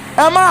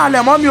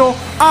mi o,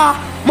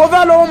 mo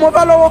fẹ́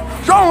lówó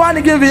ṣóun wá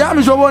ní kí n fi yá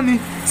mi ṣòwò ni,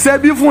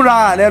 ṣebí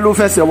fúnra rẹ ló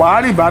fẹsẹ̀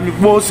wàá rìn bá mi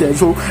pọ́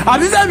ṣẹ̀ṣọ́,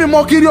 àbí sẹ́mi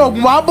mo kiri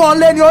oògùn wàá bọ́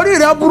lé ní orí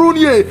rẹ burú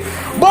ni è.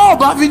 Bó o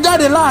bá fi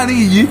jáde láàrin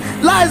yìí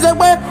láì ṣe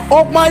pé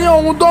o parí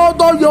ohun tó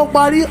yọ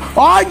parí,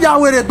 ọjà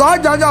wèrè tó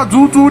jàjà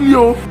tútù ni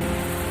o.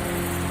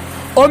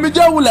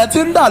 Omijé wulẹ̀ ti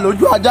ń dà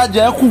lójú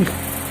ajájẹ́ kù,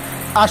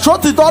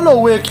 àṣótítọ́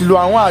lòwe kìlọ̀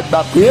àwọn àgbà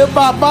pé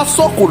bá a bá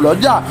sọ̀kò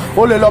lọ́jà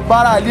ó lè lọ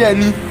bára ilé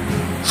ẹni.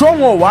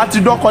 Ṣóun ò wá ti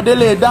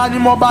dọ́kọdélé dání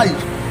mọ́ báyìí.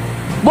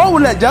 Bó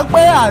wulẹ̀ jẹ́ pé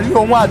àárín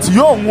òun àti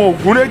yóò òun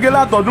ògún régé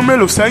látọdún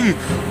mélòó sẹ́yìn,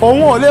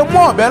 òun ò lè mú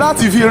ọ̀bẹ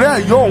láti fi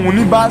rẹ́ yóò òun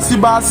ní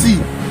báṣíbáṣí.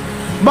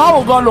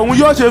 Báwo gan lòun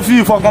yóò ṣe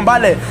fi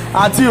ìfọ̀kànbalẹ̀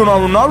àti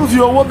ìrọ̀rùn náà fi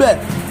owó bẹ̀?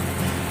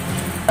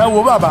 Ẹ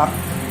wo bàbá,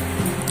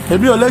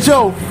 èmi ò lè ṣe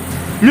o,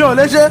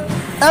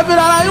 ẹ fi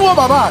rárá yín wò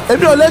bàbá,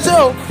 èmi ò lè ṣe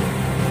o.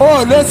 O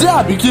ò lè ṣe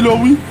àbí kí ló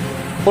wí?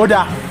 Ó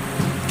dà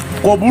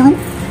kò burú,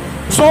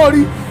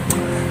 sórí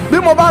bí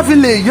mo bá fi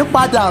lè yí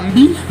padà ń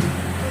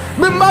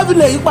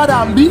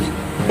bí,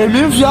 èmi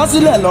ń fi ọ́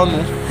sílẹ̀ lọ́nu.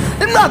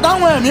 Nígbà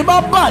táwọn ẹ̀mí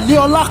bá bà lé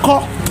ọ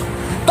lákọ,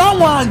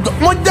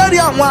 mo jẹ́rìí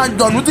àwọn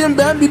àjọ̀nú tí ń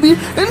bẹ ń bíbí,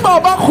 nígbà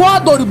ọba kó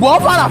àtòrìbọ̀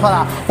ọ́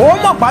fàràfàrà, òun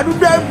mọ̀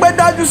pàdúgbò ẹgbẹ́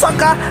dájú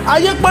sáká,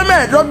 ayé pé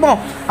 15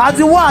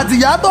 àti wọ́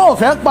àtìyá tó ò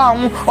fẹ́ pa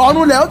àwọn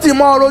ọ̀run lẹ̀ ó ti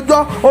mọ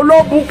ọrọ̀jọ́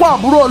olóbùkún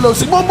àbúrò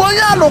olòṣì gbogbo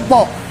yín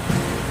àlòpọ̀.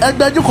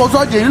 Ẹgbẹ́jú kò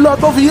sọ jèyí lọ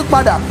tó fi yí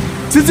padà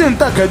títí ń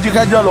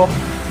tẹ̀kẹ́jíkẹ́jọ́ lọ.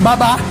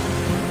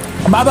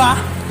 Bàbá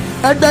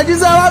ẹgbẹ́jú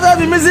sẹ́ wá fẹ́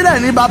fi mí sílẹ̀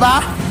ní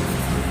bàbá.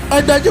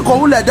 Ẹgbẹ́jú kò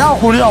wulẹ̀ dá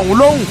ọkùnrin ọ̀hún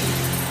lóhùn.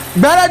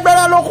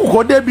 Gbẹ́rẹ́gbẹ́rẹ́ ló kù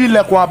kó débi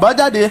ilẹ̀kùn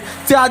àbájáde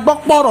tí a gbọ́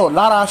pọ̀rọ̀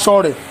lára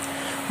aṣọ rẹ̀.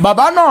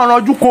 Bàbá náà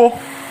ranjú ko,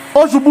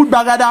 ó ṣubú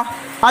gbagada,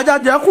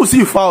 ajájẹ́ kù sí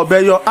ìfa ọ̀bẹ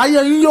yọ.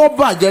 Ayé yín yóò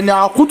bàjẹ́ ní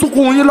àkútúkú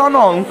yín lọ́nà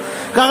ọ̀run.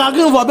 Kàkà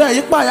kí n fọ̀ bẹ́ẹ̀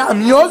yí pàyà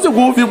mi ó sì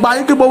kú fi pa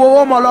yín kí gbogbo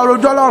owó mọ lọ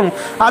rojọ́ lọ́rùn.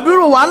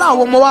 Àbírù wàhálà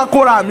wo mo wá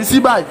kóra mi sí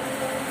báyìí.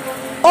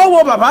 Ó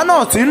wo bàbá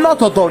náà tí ń nà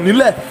tọ̀tọ̀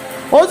nílẹ̀,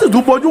 ó sì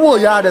tún bojú wo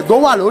ìyá rẹ̀ tó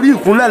wà lórí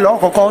ìkúnlẹ̀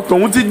lọ́kọ̀ọ̀kan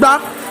tòun ti gbá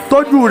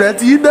tójú rẹ̀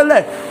ti yí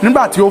délẹ̀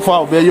nígbà tí ó fa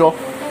ọ̀bẹ yọ.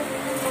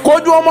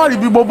 Kójú ọmọ rí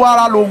bí gbogbo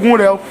ara lògùn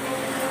rẹ̀.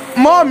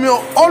 Mọ́ mi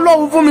ó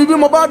lóhun fún mi bí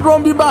mo bá dúró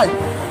ń bí báyìí,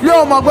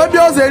 yóò mọ̀ pé bí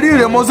ó ṣe rí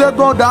ìrèmọ́sẹ́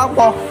tó dáa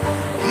pọ̀.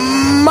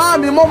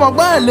 Máàmi mo mọ̀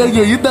pé ẹ̀ lè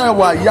yèyí tẹ̀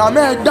wà, ìyá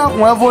mẹ́ẹ̀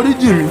dákun ẹ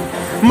foríjì mi.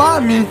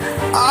 Máàmi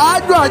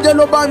àájò ajé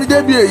ló bá mi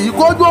débi èyí,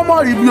 kójú ọmọ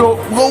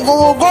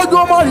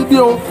rí bí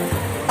o.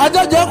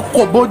 Ajájẹ́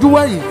kò bójú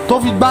wẹ̀yìn tó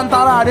fi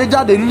gbántara rẹ̀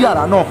jáde ní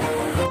yàrá náà.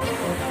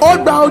 Ó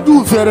gba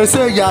ojú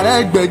fèrèsé yàrá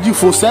ẹgbẹ̀jì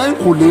fò sẹ́yìn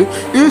kùlé,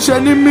 ń ṣe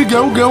ní mí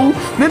gẹ̀úgẹ̀ú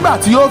nígbà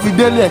tí yóò fi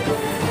délẹ̀.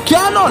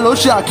 Kíá náà ló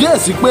ṣe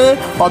àkíyèsí pé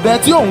ọ̀bẹ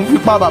tí òun fi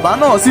pa bàbá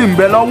náà sì ń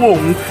bẹ lọ́wọ́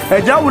òun.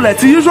 Ẹ̀jẹ̀ wulẹ̀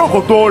ti yí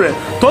ṣòkòtò rẹ̀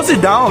tó sì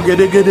dáhùn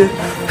gédégédé.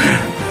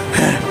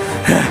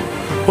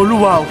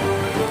 Olúwa o,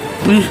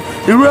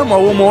 irú ẹ̀mọ̀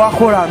wo mo wá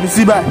kóra mi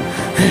sí báyìí?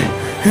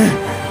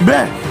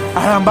 Bẹ́ẹ̀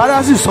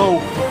àràǹbádá sì sọ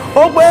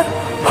ó pé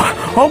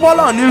ó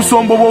gbọ́dọ̀ ní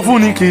so gbogbo fún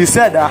ni kì í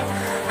ṣẹ̀dá.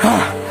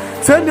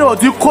 Ṣé mi ò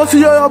ti kó sí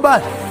yọ́yọ́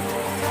báyìí?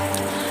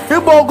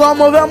 Ibo gan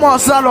mo fẹ́ mọ̀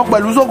sá lọ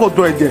pẹ̀lú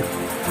ṣòkòtò ẹ̀jẹ̀.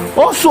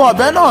 Ó so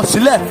ọ̀bẹ náà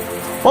sílẹ̀,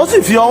 ó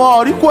sì fi ọwọ́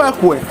orí kó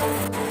ẹ̀kú ẹ̀.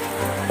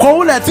 Kò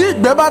wulẹ̀ tí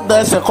ìgbẹ́ bàtà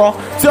ẹsẹ̀ kan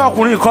tí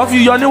ọkùnrin kan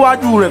fi yọ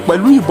níwájú rẹ̀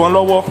pẹ̀lú ìbọn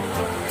lọ́wọ́.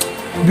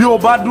 Bí o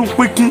bá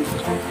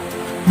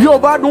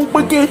dún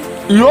pínpín,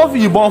 yóò fi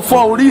ìbọn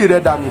fọ́ orí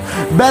rẹ̀ dànù.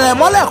 Bẹ̀rẹ̀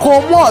mọ́lẹ̀ kó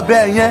o mú ọ̀bẹ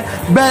yẹn,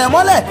 bẹ̀rẹ̀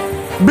mọ́lẹ̀.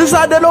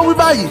 Bísádé ló wí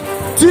báyìí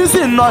tí sì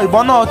ń na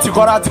ìbọn náà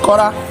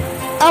tìkọ́ra.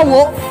 Ẹ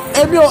wo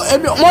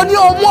mo ní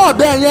o mú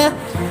ọ̀bẹ yẹn.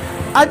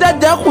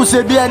 Ajájẹ́ kù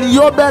ṣe bí ẹni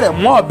yóò bẹ̀rẹ̀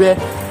mú ọ̀bẹ.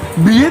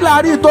 Bìí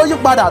la rí tó yí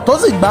padà tó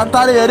sì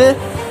gbántáré eré.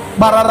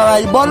 Gbàràrà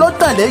ìbọn ló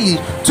tẹ̀lé yìí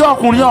tí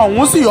ọkùnrin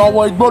ọ̀hún sì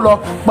ọwọ́ igbó lọ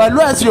pẹ̀lú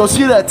ẹ̀sìn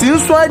òsì rẹ̀ tí ń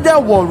sún ẹ̀jẹ̀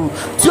wọ̀rù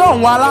tí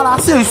òun alára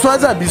sì ń sún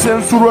ẹ̀jẹ̀ bí ṣe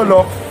ń súró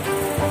lọ.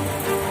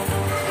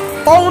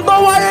 Ohun tó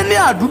wáyé ní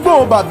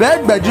àdúgbò bàbá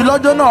Ẹgbẹ̀jì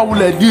lọ́jọ́ náà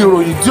wulẹ̀ di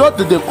ìròyìn tí ó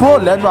tètè kúrò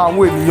lẹ́nu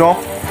àwọn ènìyàn.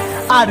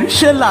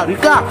 Àríṣe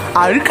làríkà,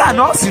 àríkà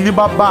náà sì ní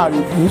bàbá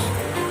àrègún.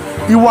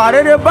 ìwà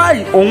rere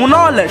báyìí òun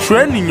náà lẹ̀ṣọ́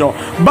ènìyàn.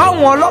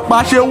 Báwọn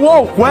ọlọ́pàá ṣe wọ́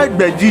òkú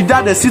Ẹgbẹ̀jì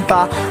jáde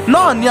síta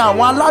náà ni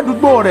àwọn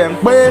aládùúgbò rẹ̀ ń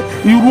pé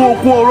irú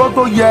okú oró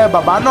tó yẹ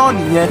bàbá náà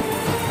nìyẹn.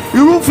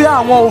 Irúfẹ́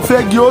àwọn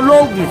òfegè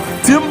olóògùn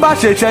tí ń bá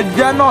ṣẹ̀ṣẹ̀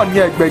jẹ́ náà ní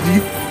Ẹgbẹ̀jì.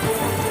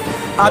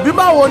 Àbí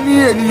báwo ni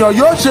ènìyàn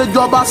yóò ṣe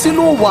jọba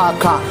sínú ìwà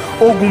àkà,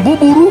 ògùn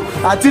búburú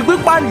àti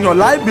pípànìyàn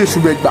láì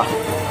bẹ̀ṣùbẹ̀gbà?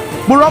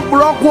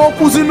 Purọ́purọ́ kú ó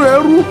kú sínú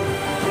eérú,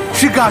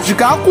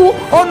 ṣìkàṣìkà kú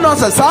ó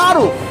nọsẹ̀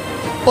sáàrò.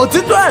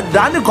 Òtítọ́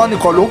ẹ̀dá nìkan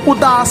ló kú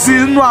tá a sí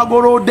inú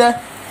agoro dẹ.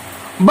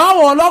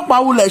 Báwọn ọlọ́pàá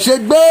wulẹ̀ ṣe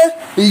gbé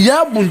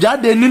Iya Ebun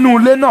jáde nínú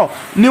ilé náà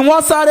ni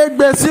wọ́n sáré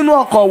gbé sínú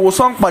ọkọ̀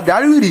òwòsàn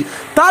pàjáwìrì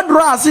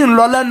tádùrá sì ń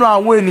lọ lẹ́nu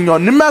àwọn ènìyàn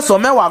ní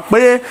mẹ́sàn-án mẹ́wàá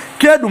pé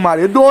kí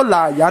Èdùmàrè dóòlà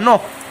àyà náà.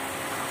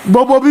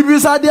 Gbogbo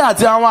Bíbísádé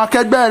àti àwọn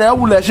akẹgbẹ́ rẹ̀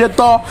wulẹ̀ ṣe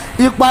tọ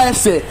ipa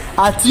ẹsẹ̀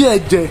àti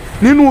ẹ̀jẹ̀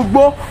nínú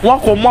igbó, wọn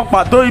kò mọ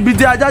pàtó ibi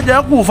tí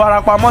ajájẹ́ kù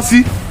farapamọ́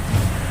sí.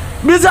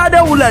 Bísádé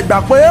wulẹ̀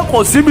gbà pé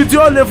kò síbi tí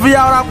ó lè fi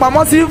ara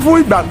pamọ́ sí fún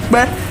ìgbà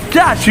pípẹ́ kí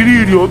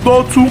àṣírí rẹ̀ ó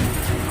tó tú.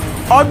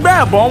 Ọgbẹ́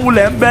ẹ̀bọ̀n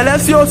wulẹ̀ ń bẹ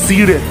lẹ́sẹ̀ òsì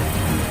rẹ̀,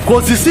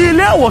 kò sì sí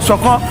ilé ìwòsàn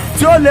kan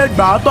tí ó lè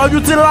gbà á tọ́jú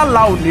tí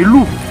lálàá ò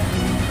nílù.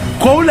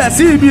 Kò wulẹ̀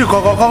sí ibi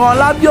ìkọ̀kọ̀ kankan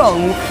lábẹ́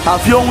ọ̀run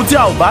àfi ohun tí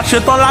a ò bá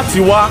ṣetán láti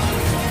wá.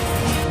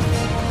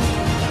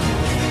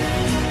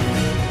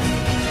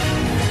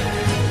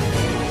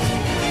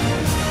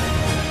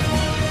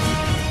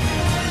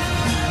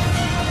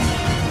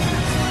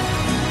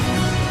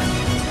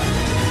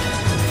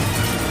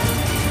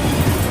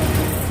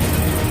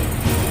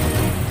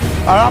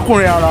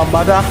 Arákùnrin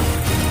Àràǹbádá,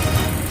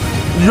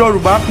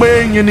 Yorùbá pé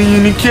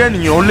yìnyín kí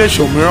ènìyàn ó lè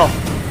ṣòmíràn.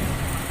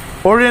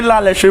 Oore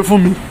ńlá lẹ ṣe fún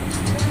mi,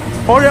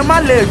 oore má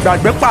lè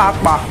gbàgbé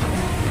pàápàá.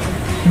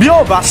 Bí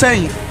ò bá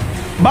sẹ́yìn,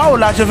 báwo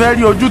la ṣe fẹ́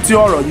rí ojú tí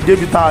ọ̀rọ̀ yìí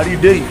débi tá a rí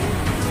dé yìí?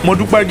 Mo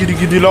dúpẹ́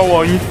gidigidi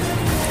lọ́wọ́ yín.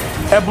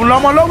 Ẹ̀bùn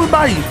lọmọ ló wí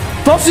báyìí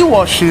tó sì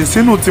wọ̀ ṣìn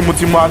sínú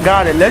tìmùtìmù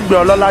àga rẹ̀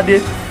lẹ́gbẹ̀ẹ́ Ọlọ́ládé.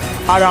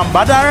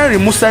 Àràǹbádá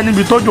rẹ́rìn músẹ́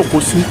níbi tó jòkó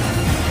sí.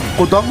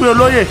 Kò tọ́ pé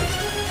olóyè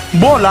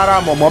bó lára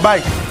mọ̀mọ́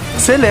báyìí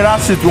ṣé lè rá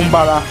sì tún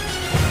bara.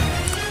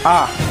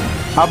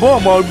 Àbó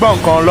ọmọ ọgbọ́n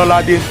nǹkan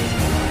Ọlọ́ládé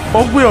ó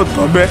gbé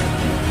òtọ́ bẹ́.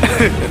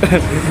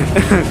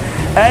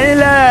 Ẹ̀yin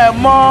lẹ́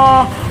mọ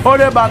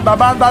oore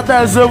bàǹtàbàǹtà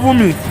tẹ́ ẹ ṣe fún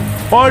mi,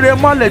 oore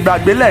mọ́ lè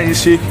gbàgbé lẹ́yìn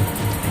ṣe.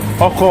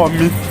 Ọkọ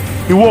mi,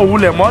 ìwọ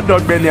òwúlẹ̀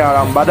mọ́dọ̀gbẹ́ni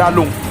Àràǹbádá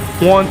lòun,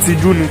 wọ́n ń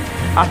tijú ni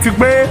àti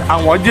pé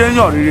àwọn jẹ́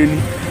èèyàn rere ni.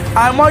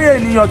 Àìmọye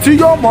ènìyàn tí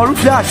yóò mọ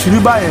irúfẹ́ àṣírí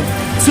báyẹn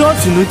tí ó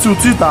sì ní tú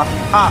títà,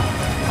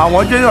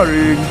 àwọn jẹ́ èèyàn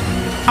rere ni.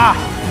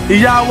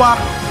 Ìyá wa,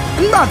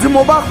 nígbà tí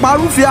mo bá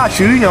parúfẹ́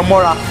àṣírí yẹn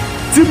mọ́ra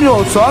tí mi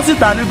ò sọ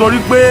síta nítorí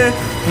pé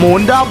mò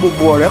ń dáàbò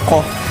bo ọ̀rẹ́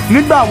kan,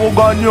 nígbà wo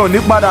gan ni ò ní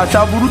padà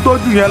ṣaburú tó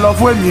jù yẹn lọ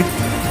fún èmi?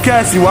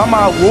 Kẹ́ẹ̀sì wá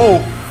máa wò ó,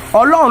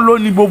 Ọlọ́run ló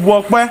ní gbogbo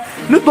ọpẹ́,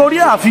 nítorí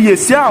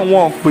àfiyèsí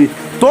àwọn òpè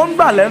tó ń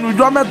gbà lẹ́nu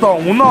ijọ́ mẹ́ta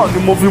ọ̀hún náà ni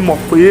mo fi mọ̀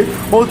pé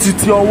ó ti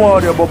ti ọwọ́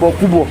rẹ̀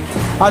bọ̀bọ̀kúbọ̀.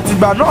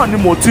 Àtìgbà náà ni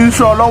mo ti ń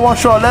ṣọ́ lọ́wọ́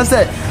ṣọ́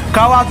lẹ́sẹ̀.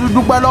 Ká wá tún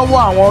dúpẹ́ lọ́wọ́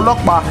àwọn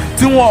ọlọ́pàá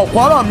tí wọn ò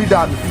kọ́rọ̀ mi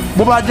dànù.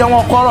 Bó bá jẹ́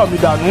wọn kọ́rọ̀ mi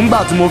dànù ńgbà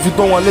tí mo fi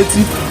tó wọn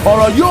létí,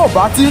 ọ̀rọ̀ yóò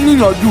bá ti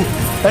níyànjú.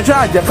 Ẹ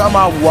ṣáà jẹ́ ká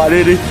máa hùwà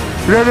rere.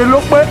 Rere ló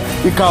pé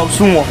ìkà ò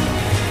sunwọ̀n.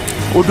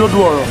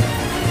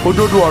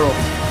 Òdodo ọ̀rọ̀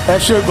ẹ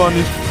ṣé gan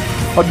ni.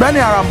 Ọ̀gbẹ́ni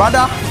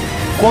Àràǹbádá,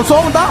 kò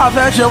sóhun tá a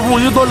fẹ́ ṣe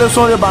fún yín tó lè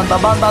sóore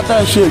bàǹtàbàǹtà tẹ́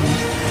ẹ ṣe yìí.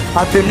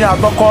 Àtèmi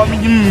àtọkọ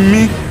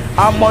mi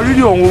a mọ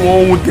rírì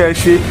ohun tẹ́ ẹ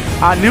ṣe,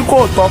 àní kò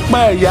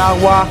tọ́pẹ́ ẹ̀yà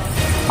wa.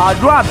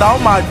 Àdúrà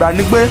táwọn máa gbà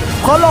ní pé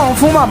kọ́lọ́run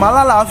fún màmá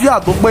lálàáfíà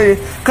tó péye,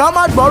 ká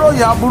má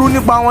gbọ́ròyìn aburú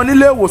nípa wọn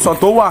nílé ìwòsàn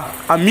tó wà.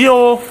 Àmín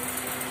o,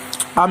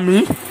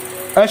 àmín.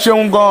 Ẹ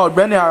ṣeun gan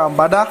Ọ̀gbẹ́ni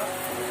Àràǹbádá.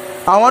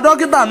 Àwọn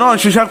dókítà náà ń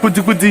ṣiṣẹ́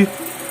pitipiti,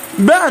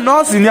 bẹ́ẹ̀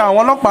náà sì ni àwọn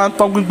ọlọ́pàá ń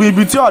tọpinpin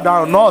ibi tí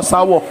ọ̀daràn náà sá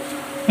wọ̀.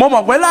 Mo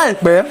mọ̀ pé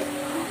láìpẹ́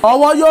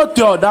ọwọ́ yóò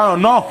tẹ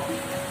ọ̀daràn náà,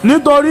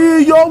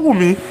 nítorí yóò wù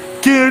mí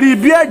kí n rí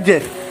bí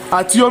ẹ̀jẹ̀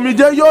àti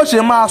omijé yóò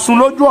ṣe máa sun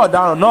lójú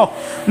ọ̀daràn náà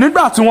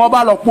nígbà tí wọ́n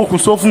bá lọ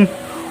pokùnso fún un.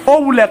 Ó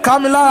wulẹ̀ ká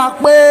mi lára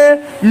pé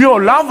mi ò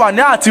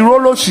láǹfààní àti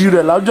rólóṣì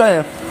rẹ̀ lọ́jọ́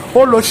yẹn.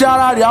 Ó lọ ṣe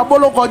ara rẹ̀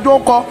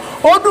abólókọjọ́ kọ.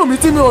 Ó dùn mí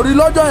tí mi ò rí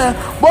lọ́jọ́ yẹn,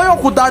 bóyá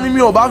òkúta ni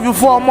mi ò bá fi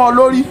fọ́ ọmọ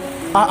lórí.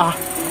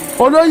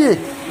 Olóyè,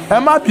 ẹ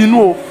má bínú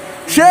o,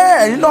 ṣé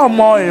ẹ̀yin náà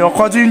mọ èèyàn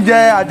kan tí ń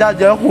jẹ́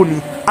Ajájẹ́kù ni?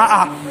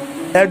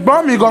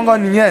 Ẹ̀gbọ́n mi gangan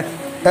nìyẹn,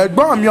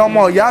 ẹ̀gbọ́n mi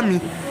ọmọ ìyá mi.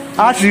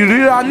 A sì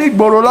ríra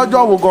nígboro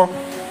lọ́jọ́ wo gan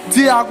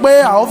tí a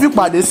pé a ó fi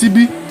pàdé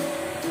síbí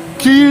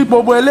kí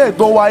gbogbo eléyìí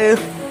tó wáyé.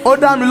 Ó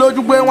dá mi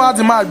lójú pé wọ́n á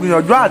ti máa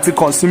gbìyànjú àti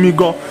kàn sí mi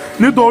gan,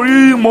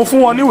 nítorí mo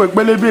fún wọn níwèé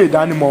pélébé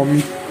ìdánimọ̀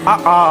mi.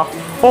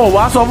 Ó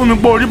wá sọ fún mi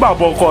pé orí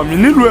bàbá ọkọ mi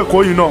nílùú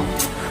Èkó yìí náà.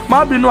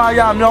 Má bínú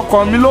aya mi,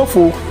 ọkọ mi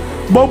lófo.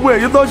 Gbogbo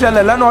èyí tó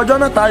ṣẹlẹ̀ lẹ́nu ọjọ́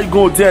mẹ́ta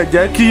ìgò tiẹ̀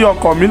jẹ́ kí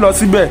ọkọ mi lọ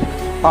síbẹ̀.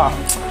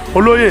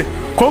 Olóyè,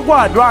 kókó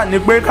àdúrà ni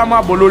pé ká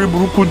má bo lórí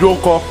burúkú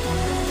jókòó.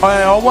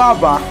 Ọwọ́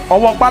àbá,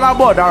 ọwọ́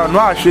pálábọ̀ ọ̀daràn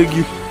náà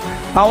àṣegi.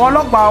 Àwọn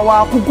ọlọ́pàá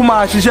wa kúkú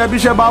máa ṣiṣẹ́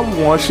bíṣẹ́ bá wù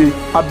wọ́n ṣe,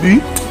 àbí?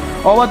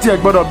 Ọwọ́ tiẹ̀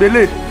gbọ́dọ̀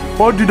bélé.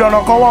 Ó di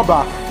dandan kọ́wọ́ bá.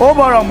 Ó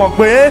bọ̀rọ̀ mọ̀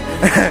pé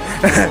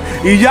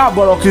ìyá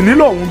àbọ̀rọ̀ kìíní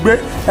lòún gbé.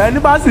 Ẹni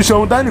bá sì ṣe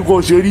ohun tẹ́nì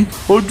kò ṣe rí,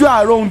 ojú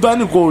àárọ̀ ohun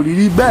tẹ́nì kò rí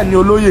rí. Bẹ́ẹ̀ ni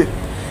olóyè,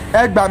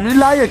 ẹ gbà mí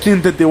láàyè kí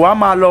n tètè wá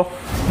máa lọ.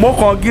 mo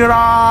kàn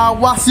gíra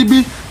wá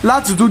síbí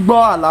láti tún gbọ́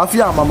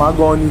àlàáfíà màmá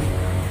gan ni.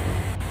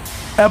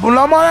 Ẹ̀bùn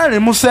lọ́mọ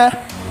rẹ́rìn músẹ́,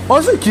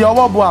 ó sì kí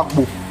ọwọ́ bo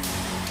àpò.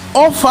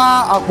 Ó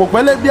fa àpò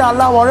pélébé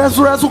aláwọ̀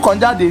rẹ́súrẹ́sú kan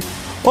jáde,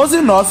 ó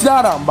sì nà á sí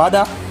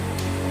àràǹbádá.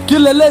 Kí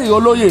leléyìí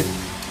olóyè?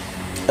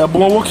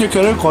 Ẹ̀bùn owó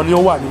kékeré kan ni ó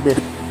wà níbẹ̀.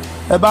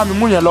 Ẹ bá mi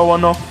mú yẹn lọ́wọ́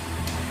ná.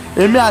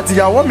 Èmi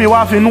àtìyàwó mi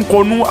wá finú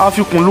konú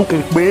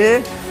afikùnlukùn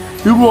pé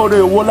irú oore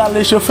èwo la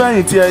lè ṣe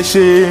fẹ́yìn tí ẹ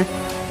ṣe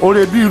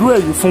oore bí irú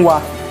èyí fún wa.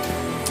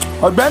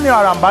 Ọ̀gbẹ́ni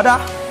àràǹbádá,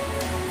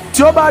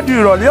 tí ó bá di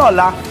ìrọ̀lẹ́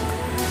ọ̀la,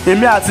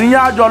 èmi àti yín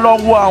á jọ lọ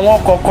wo àwọn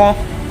ọkọ̀ kan.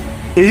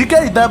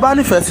 Èyíkéyìí tẹ́ bá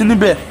nífẹ̀ẹ́ sí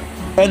níbẹ̀,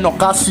 ẹ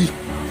nàka sí i,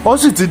 ó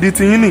sì ti di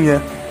tiyín nìyẹn.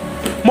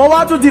 Mo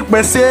wá tún ti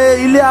pèsè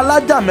ilé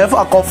alájà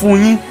 6 kan fún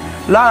yín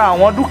lára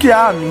àwọn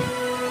dúkìá mi.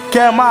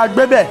 Kẹ́ ẹ máa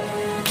gbé bẹ̀,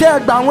 kí ẹ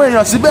gba àwọn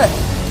èèyàn síbẹ̀,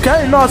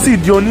 kẹ́yìn náà sì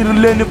di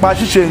onílé nípa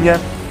ṣíṣe yẹn.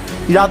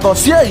 Yàtọ̀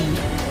sí èyí,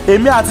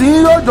 èmi àti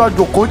yín yóò jọ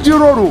jòkó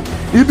jíròrò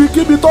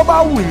ibikíbi tó bá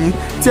wù yín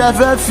tí ẹ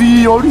fẹ́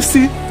fi orí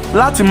sí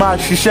láti máa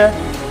ṣiṣẹ́.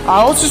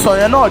 A ó sì sọ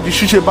yẹn náà di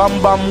ṣíṣe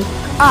bámúbámú.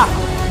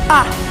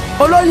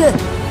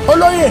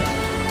 Olóyè,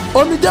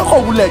 omijé kò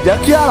wulẹ̀ jẹ́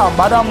kí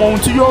àràǹbádá mọ ohun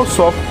tí yóò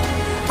sọ.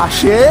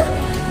 Àṣé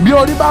bí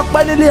orí bá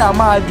pẹ́ nílé a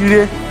máa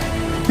dire.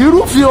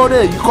 Irúfẹ́ oore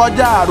yìí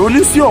kọjá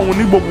àròní sí òun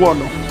ní gbogbo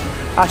ọ̀nà.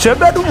 Àṣé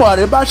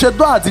bẹ́dùmọ̀rẹ́ bá ṣe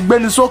tó àti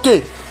gbéni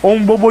sókè,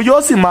 ohun gbogbo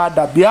yóò sì máa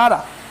dàbí àrà.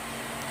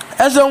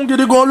 Ẹ ṣeun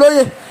gidi gan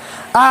olóyè.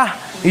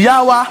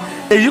 Ìyá wa,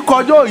 èyí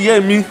kọjá òye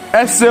mi.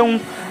 Ẹ ṣeun.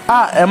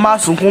 Ẹ má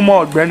sunkún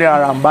mọ́ ọ̀gbẹ́ni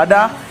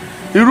àràǹbádá.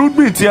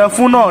 Irúgbìn tí ẹ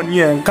fún náà ni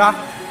ẹ̀ ń ká,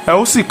 ẹ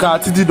ó sì ká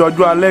títí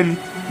dọjú alẹ́ ni.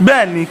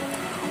 Bẹ́ẹ̀ ni,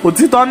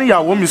 òtítọ́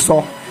níyàwó mi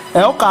sọ,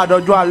 ẹ ó ká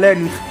dọjú alẹ́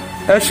ni.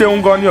 Ẹ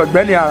ṣeun gan ni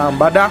ọ̀gbẹ́ni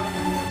àràǹbádá.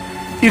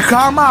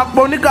 Ìkà máa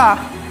poníkà,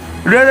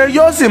 rere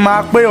yóò sì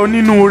máa pé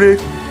onínúure.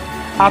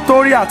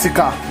 Àtórí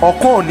àtìkà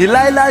ọ̀kan ò ní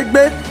láéláé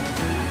gbé.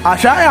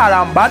 Àṣà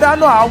àràǹbádá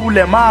náà á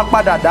wulẹ̀ máa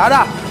padà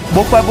dára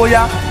bó pẹ́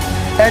bóyá.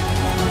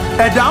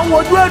 Ẹ̀dá ń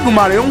wojú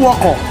Èdùmàrè ń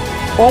wọkàn,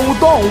 ohun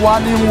tó ń wá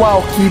ní ń wá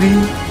ọ kiri.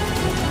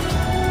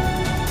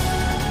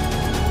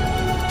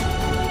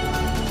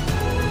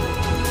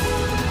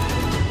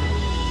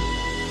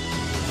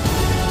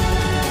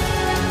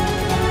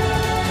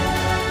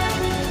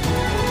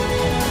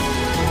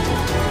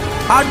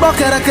 A gbọ́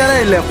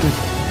kẹ́rẹ́kẹ́rẹ́ ilẹ̀kùn.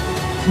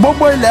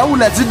 Gbogbo ilẹ̀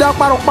wulẹ̀ ti dá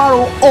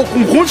páropáro,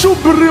 òkùnkùn ṣú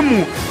bírímù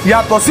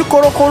yàtọ̀ sí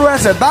kórókóró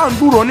ẹsẹ̀ tá à ń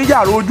dúró ní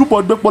yàrá ojúbọ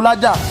gbépo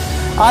lájà.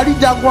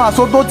 Aríjagun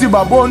àso tó ti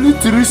bàbá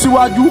onítìrí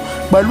síwájú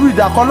pẹ̀lú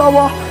ìdàkọ́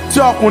lọ́wọ́ tí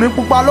ọkùnrin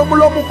pupa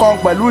lómúlómú kan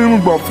pẹ̀lú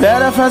irùngbọ̀n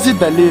fẹ́ẹ́rẹ́fẹ́ sì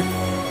tẹ̀lé.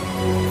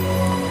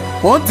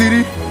 Ó ń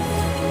tiri.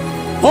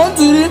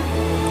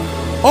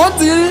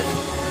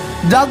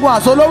 Jagun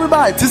àso ló wí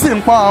báyìí tí sì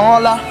ń pọn àwọn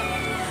ọlá.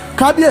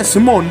 Kábíyèsí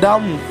mò ń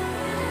dáhùn.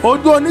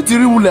 Ojú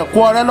onítìrí wulẹ̀ kó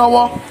ọrẹ́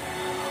lọ́wọ́.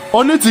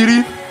 Onítìrí,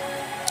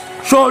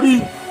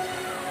 sórí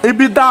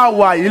ibi tá a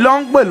wà yìí ló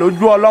ń pè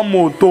lójú ọlọ́mọ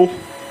òtó.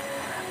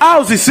 A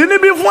ò sì sí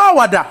níbí fún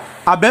àwàdà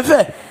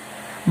àbẹ́fẹ̀.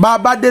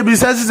 Bàbá débi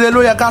iṣẹ́ ṣíṣe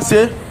ló yẹ ká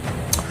ṣe.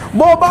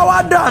 Bó bá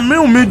wá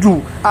dààmú mi jù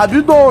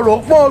àbí tó rò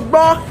pé o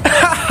gbọ́.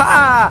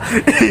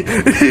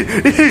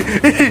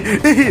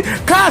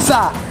 Káàsà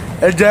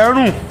ẹ̀jẹ̀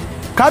rùn.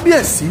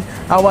 Kábíyèsí,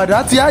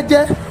 àwàdà tí a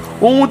jẹ́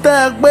ohun tẹ́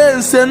ẹ pé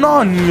ń ṣe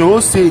náà ni ó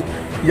ṣe.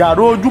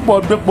 Yàrá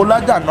ojúbọ gbépo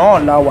lájà náà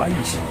la wà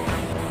yìí.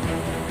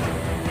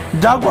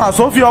 Jagun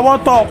àso fi ọwọ́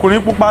tọ́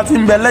ọkùnrin pupa tí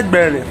ń bẹ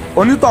lẹ́gbẹ̀ẹ́ rẹ̀,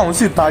 onítọ̀hún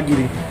sì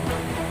tagìrì.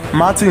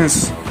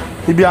 Martins,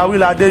 ibi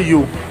awíládé yìí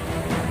o.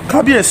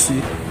 Kábíyèsí,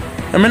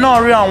 èmi náà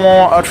rí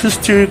àwọn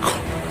artistic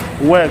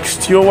works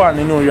tí ó wà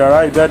nínú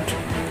yàrá ìbẹ́ẹ̀dì.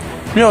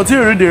 Mi ò tí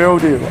ì rí the real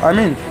deal.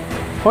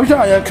 Ó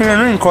ṣàyẹ kí n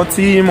rí nǹkan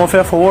tí mo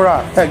fẹ́ fowó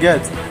rà, ẹ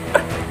get.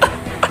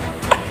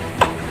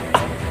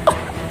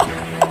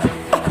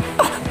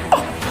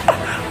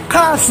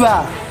 Káàsà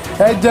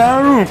ẹ̀jẹ̀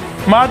ń rùn.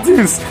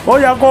 Martins, ó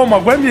yẹ kó o mọ̀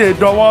pé mi è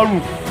dọwọ́ rù.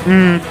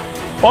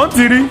 Ó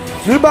ti rí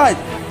ní báyìí,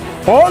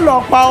 ó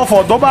lọ pa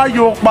ọfọ̀ tó bá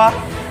yóò pa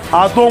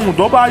àtohùn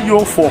tó bá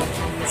yóò fọ̀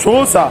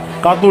sóòsà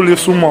ká tó lè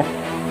súnmọ́.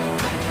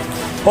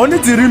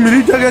 Onítìrí mi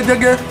rí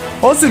jẹ́gẹ́jẹ́gẹ́,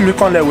 ó sì mí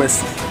kanlẹ̀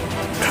wẹ̀sì.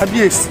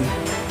 Kábíyèsí,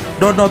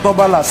 dandan tó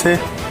bá láṣẹ.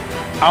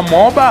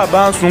 Àmọ́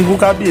bàbá ń sunkún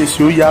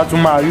kábíyèsí ó yá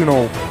tún máa ríran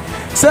o.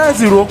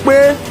 Sẹ́ẹ̀sì rò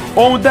pé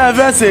ohun tẹ́ ẹ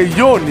fẹ́ ṣe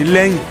yóò ní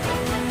lẹ́yìn.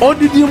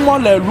 Odidi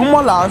mọ́lẹ̀ ìlú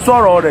mọ́là ń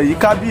sọ̀rọ̀ rẹ̀ yìí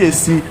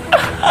kábíyèsí.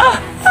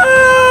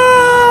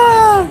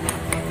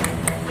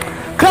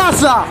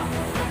 Káàsà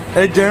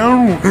ẹ̀jẹ̀ ń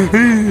rùn.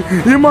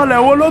 Ìmọ̀lẹ̀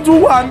wo ló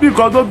tún wà níbì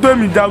kan tó tó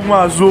èmi jagun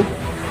àso?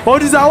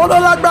 Òrìṣà wo ló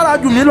lágbára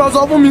jù mí lọ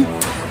sọ fún mi?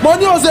 Mo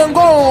ní òsè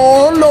nǹkan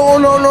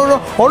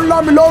òun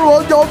lọ́ mi lóru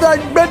oúnjẹ ó fẹ́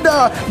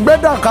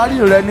gbẹ́dà kárí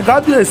rẹ̀ ní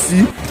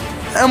kábíyèsí.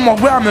 Ẹ mọ̀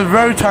pé I'm a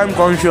very time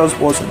conscious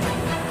person.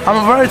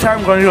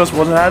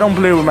 I don't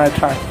play with my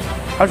time.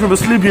 I should be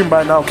sleeping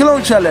by now. Kí ló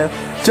ń ṣẹlẹ̀?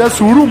 Ṣe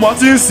sùúrù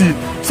Martins,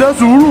 ṣe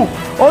sùúrù.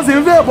 Ó sì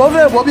ń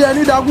fèèbó bí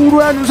ẹni dagúrú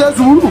ẹnu, ṣe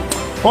sùúrù.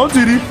 Ó ti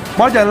rí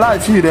mọ́jẹ̀ ńlá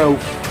ìfì rẹ o.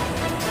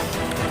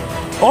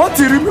 Ó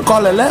ti rí mi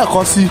kanlẹ̀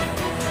lẹ́ẹ̀kan sí i.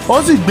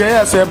 Ó sì gbé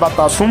ẹsẹ̀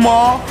bàtà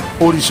súnmọ́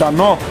òrìṣà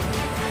náà.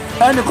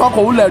 Ẹnìkan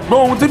kò wulẹ̀ gbọ́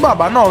ohun tí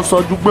bàbá náà sọ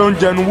ju pé ó ń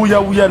jẹnu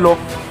wúyẹ́wúyẹ́ lọ.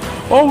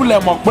 Ó wulẹ̀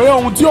mọ̀ pé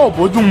ohun tí ò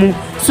bójú mu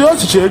tí ó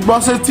sì ṣe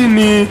gbọ́ sétí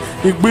ni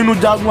ìpinnu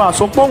Jagun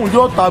Àṣó pé òun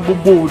yóò ta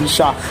gbogbo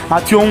òrìṣà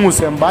àti ohun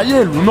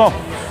ìṣẹ̀ǹbáyé ìlú náà.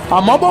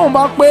 Àmọ́ bóun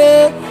bá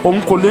pé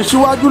òun kò lè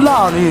ṣíwájú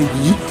láàrin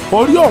èyí,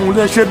 orí òun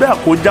lè ṣe bẹ́ẹ̀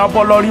kó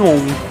jábọ́ lórí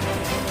òun.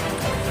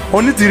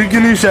 Onítìrí kí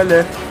ní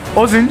ṣẹlẹ̀?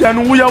 Ó sì ń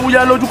jẹnu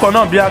wúyẹ́wúyẹ́ lójú kan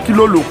náà bí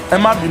akílòlò. Ẹ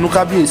má bínú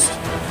kábíyèsí,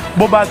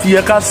 bó bá ti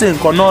yẹ ká ṣe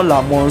nǹkan náà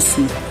là mọ́ ń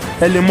ṣe.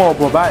 Ẹ lè mọ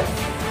ọ̀bọ̀ báyìí,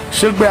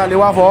 ṣé gbé alẹ́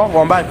wá fọwọ́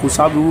kan báyìí kò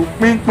sábúrú.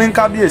 Pínpín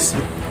kábíyèsí.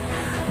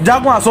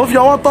 Jagun Àṣó fi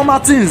ọwọ́ tọ́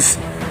Martins,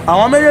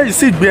 àwọn méjèèjì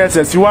sì gbé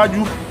ẹsẹ̀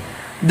síwájú.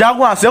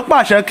 Jagun Àṣó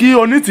pàṣẹ kí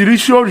Onítìrí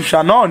ṣe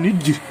òrìṣà náà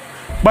nídìí.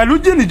 Pẹ̀lú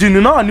jìnnìjìnnì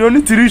náà ni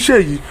Onítìrí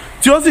ṣèyí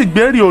tí ó sì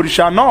gbérí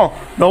òrìṣà náà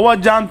lọ́wọ́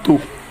jáǹtò.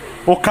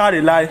 Ó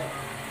káre láé,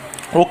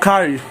 ó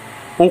káre,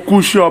 ó kú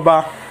iṣẹ́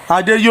ọba,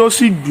 adé yóò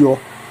sì gbé ọ.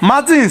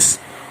 Martins,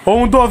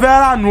 ohun tó fẹ́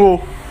rànú o,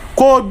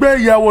 kó o gbé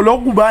ìyẹ̀wò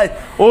lókù báyìí,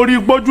 orí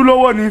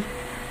gbójúlówó ni.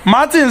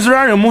 Martins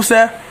rẹ́rìn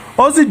músẹ́,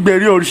 ó sì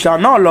gbérí òrìṣà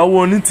náà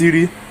lọ́wọ́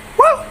Onítìrí.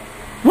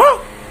 Wow,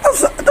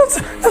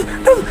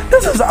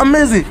 this is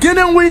amazing. Kí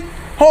ni wí?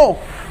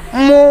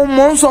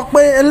 Mo ń sọ pé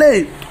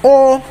eléyìí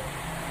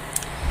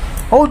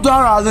ó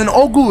dára, as in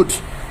good.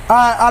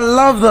 I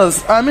love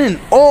this. I mean,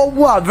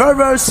 wà very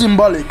very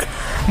symbolic.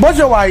 Bó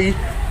ṣe wà yìí,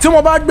 tí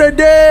mo bá gbé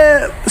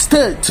dé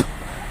state,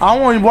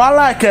 àwọn òyìnbó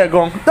aláìkẹ́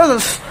gan.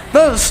 This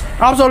is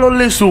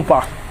absolutely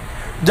super.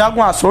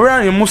 Jagun Àṣó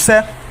rẹ́rìn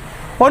músẹ́,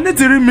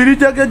 Onítìrí mirí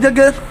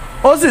jẹ́gẹ́jẹ́gẹ́,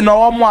 ó sì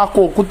náwó mú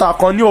akọ òkúta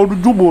kan ní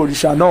ojúbọ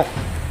òrìṣà náà.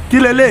 Kí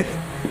lélẹ̀?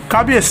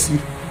 Kábíyèsí,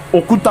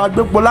 òkúta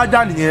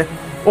gbépolájà nìyẹn.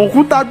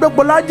 Òkúta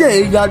gbépolájà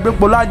èyí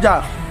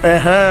agbépolájà.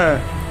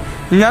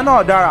 Ìyẹn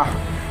náà dára.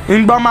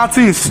 Ìgbà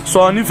Martins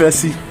sọ nífẹ̀ẹ́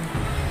sí.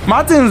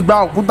 Martins gba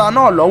òkúta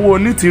náà lọ́wọ́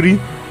Onítìrí,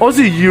 ó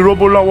sì yí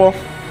róbó lọ́wọ́.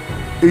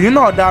 Èyí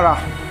náà dára.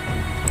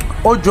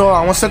 Ó jọ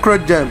àwọn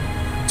sacred gem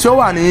tí ó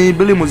wà ní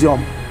Billy Museum.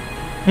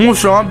 Mo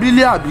sàn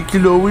Billy àbí kí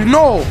ló wí?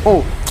 No,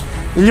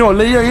 ìyẹn ò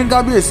lè yé yín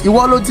kábíyèsí.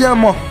 Ìwọ ló tiẹ̀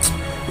mọ̀,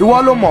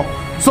 ìwọ ló mọ̀.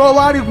 So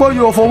wá rí pé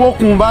yóò fowó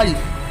kun báyìí.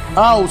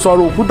 A ò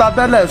sọ̀rọ̀ òkúta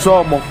tẹ́lẹ̀ sọ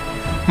ọmọ.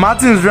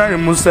 Martins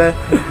rẹ́rìn músẹ́.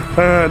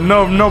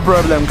 No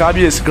problem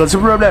kábíyèsí, kò sí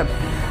problem.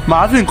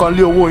 Màá fi nǹkan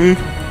lé owó yín.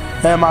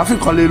 Màá fi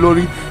nǹkan lé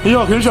lórí. Ìyẹn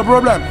ò kì í ṣe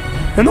problem.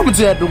 Inú mi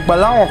ti ẹ̀dùn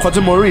pẹ̀lú àwọn nǹkan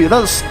tí mo rí.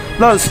 That's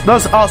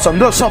awesome.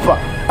 That's super.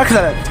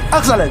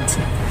 Excellent.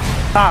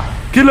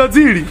 Kí ló ti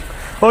rí?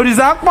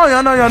 Òrìṣà pọ̀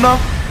yánnayànna.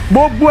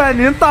 Gbogbo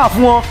ẹni ń tà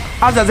fún ọ.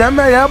 Àṣẹ̀ṣẹ̀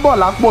mẹ́yẹ bọ̀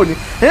lápò ni.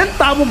 Ń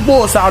ta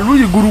gbogbo òṣàlú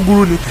yìí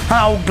gúrúgúrú ni.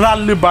 I will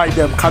gladly buy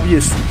them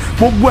kábíyèsí.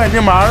 Gbogbo ẹni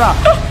màá rà.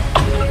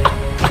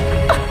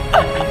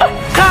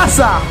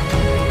 Kásà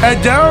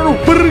ẹ̀jẹ̀ ń rùn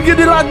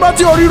pírígídí lágbọ́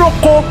tí orí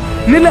roko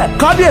nílẹ̀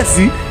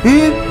kábíyèsí.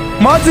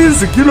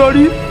 Martins kí ló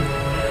rí?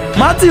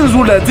 Martins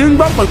wulẹ̀ tí ń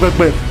gbọ́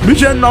pẹ̀pẹ̀pẹ̀ bí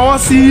ṣe ń nawọ́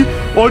sí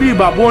orí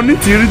bàbá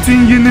Onítìrí tí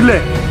ń yí nílẹ̀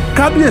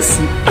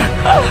kábíyèsí.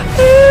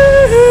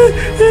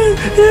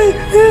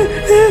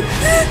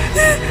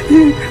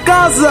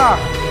 Kásà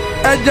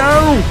ẹ̀jẹ̀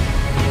ń rùn.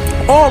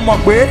 Ó mọ̀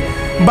pé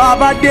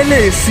bàbá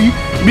délé sí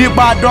bí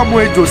ipa dánmọ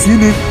ejò sí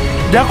ni.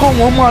 Jẹ́ kó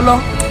wọ́n mọ́ ọ lọ,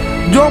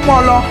 jó mọ́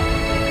ọ lọ.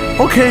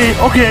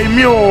 Okay,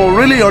 mi ò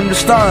really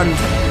understand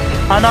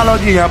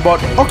analogy yẹn, but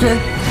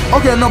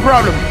okay, no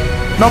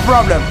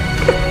problem.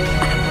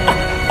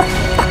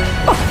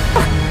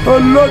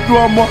 Olódù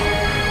ọmọ,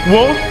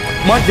 wo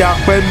mọ̀jà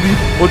pẹ́ bí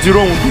o ti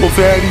róhun tó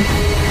fẹ́ rí.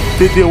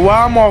 Tètè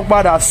wá mọ́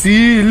padà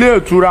sí ilé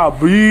ìtura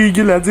bí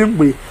gílẹ̀ tí ń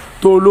pè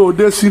tó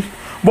lóde sí.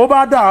 Bó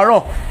bá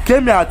dàárọ̀,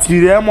 kémi àti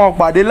rẹ̀ mọ́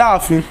pàdé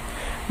láàfin.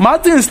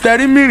 Martins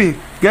tẹrí mìrìn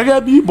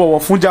gẹ́gẹ́ bí ìbọ̀wọ̀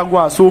fún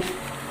Jagun Àṣó.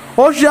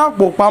 Ó ṣí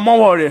àpò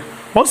pamọ́wọ́ rẹ̀,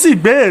 ó sì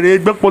gbé ère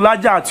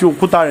gbépolájà àti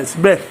òkúta rẹ̀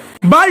síbẹ̀.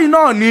 Báyìí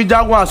náà ni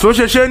Jagun Àṣó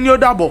ṣe ní ó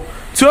dàbọ̀,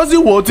 tí ó sì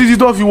wò ó títí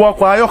tó fi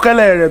wọkọ̀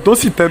ayọ́kẹ́lẹ́ rẹ̀ tó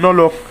sì tẹná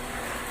lọ.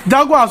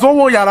 Jagun Àṣó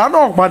wo yàrá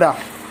náà padà,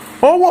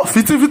 ó wò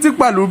fitifiti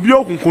pẹ̀lú bí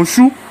òkùnkùn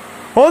ṣú,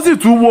 ó sì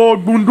tún wo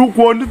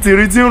gbunduku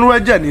Onítìrí tí ń rú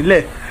ẹ̀jẹ̀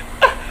nílẹ̀.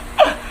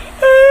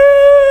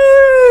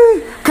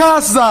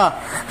 Kásà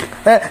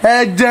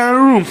ẹ̀jẹ̀ ń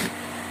rùn,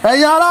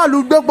 ẹ̀yin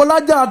aráàlú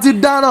gbépolájà ti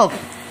dáràn,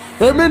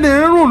 èmi ní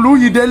ń rùn lù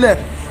yìí délẹ̀.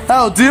 Ẹ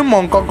ò tí ì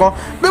mọ̀ nǹkan kan,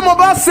 bí mo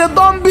bá ṣe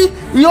tán bí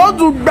yóò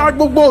tún gba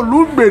gbogbo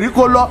ìlú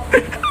gbèríko lọ.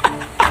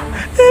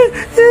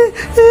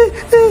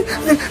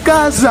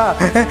 Kásà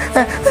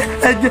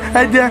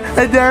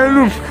ẹ̀jẹ̀ ń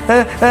rùn,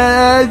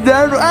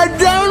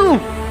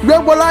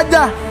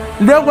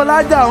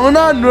 gbépolájà òun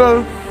náà nù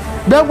o.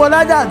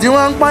 Gbépolájà tí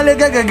wọ́n ń pọ́nlé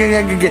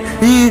gẹ́gẹ́gẹ́gẹ́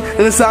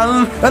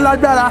ìsàn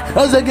ẹlágbára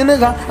ẹsẹ̀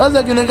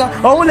kìnìkan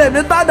òun lè mi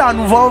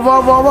tàdánù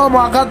fọwọ́ ọmọ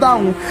akátá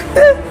òun.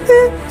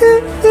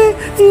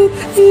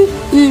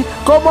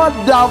 Kó mọ̀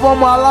dà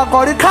fọmọ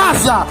alákọ̀ọ́rí.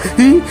 Kásà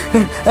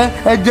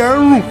ẹ̀jẹ̀ ń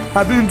rùn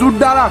àbí n tún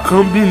dára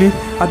kan bí ni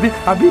àbí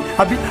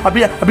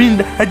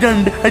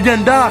ẹ̀jẹ̀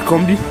ń dára kan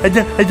bí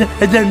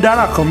ẹ̀jẹ̀ ń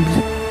dára kan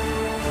bí.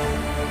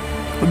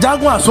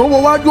 Jagun Àṣó wo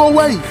wájú ó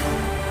wẹ̀yìn,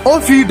 ó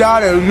fi idà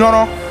rẹ̀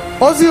yanran,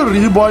 ó sì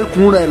rí bọ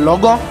ikùn rẹ̀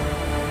lọ́gán.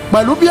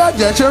 Pẹ̀lú bí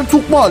ẹ̀jẹ̀ ṣe ń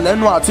túpọ̀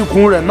lẹ́nu àti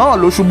ikùn rẹ̀ náà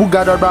ló ṣubú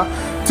gadagba,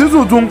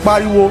 títù tún ń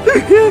pariwo.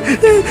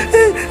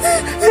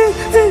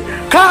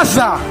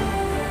 Kásà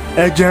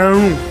ẹ̀jẹ̀ ń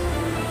rùn.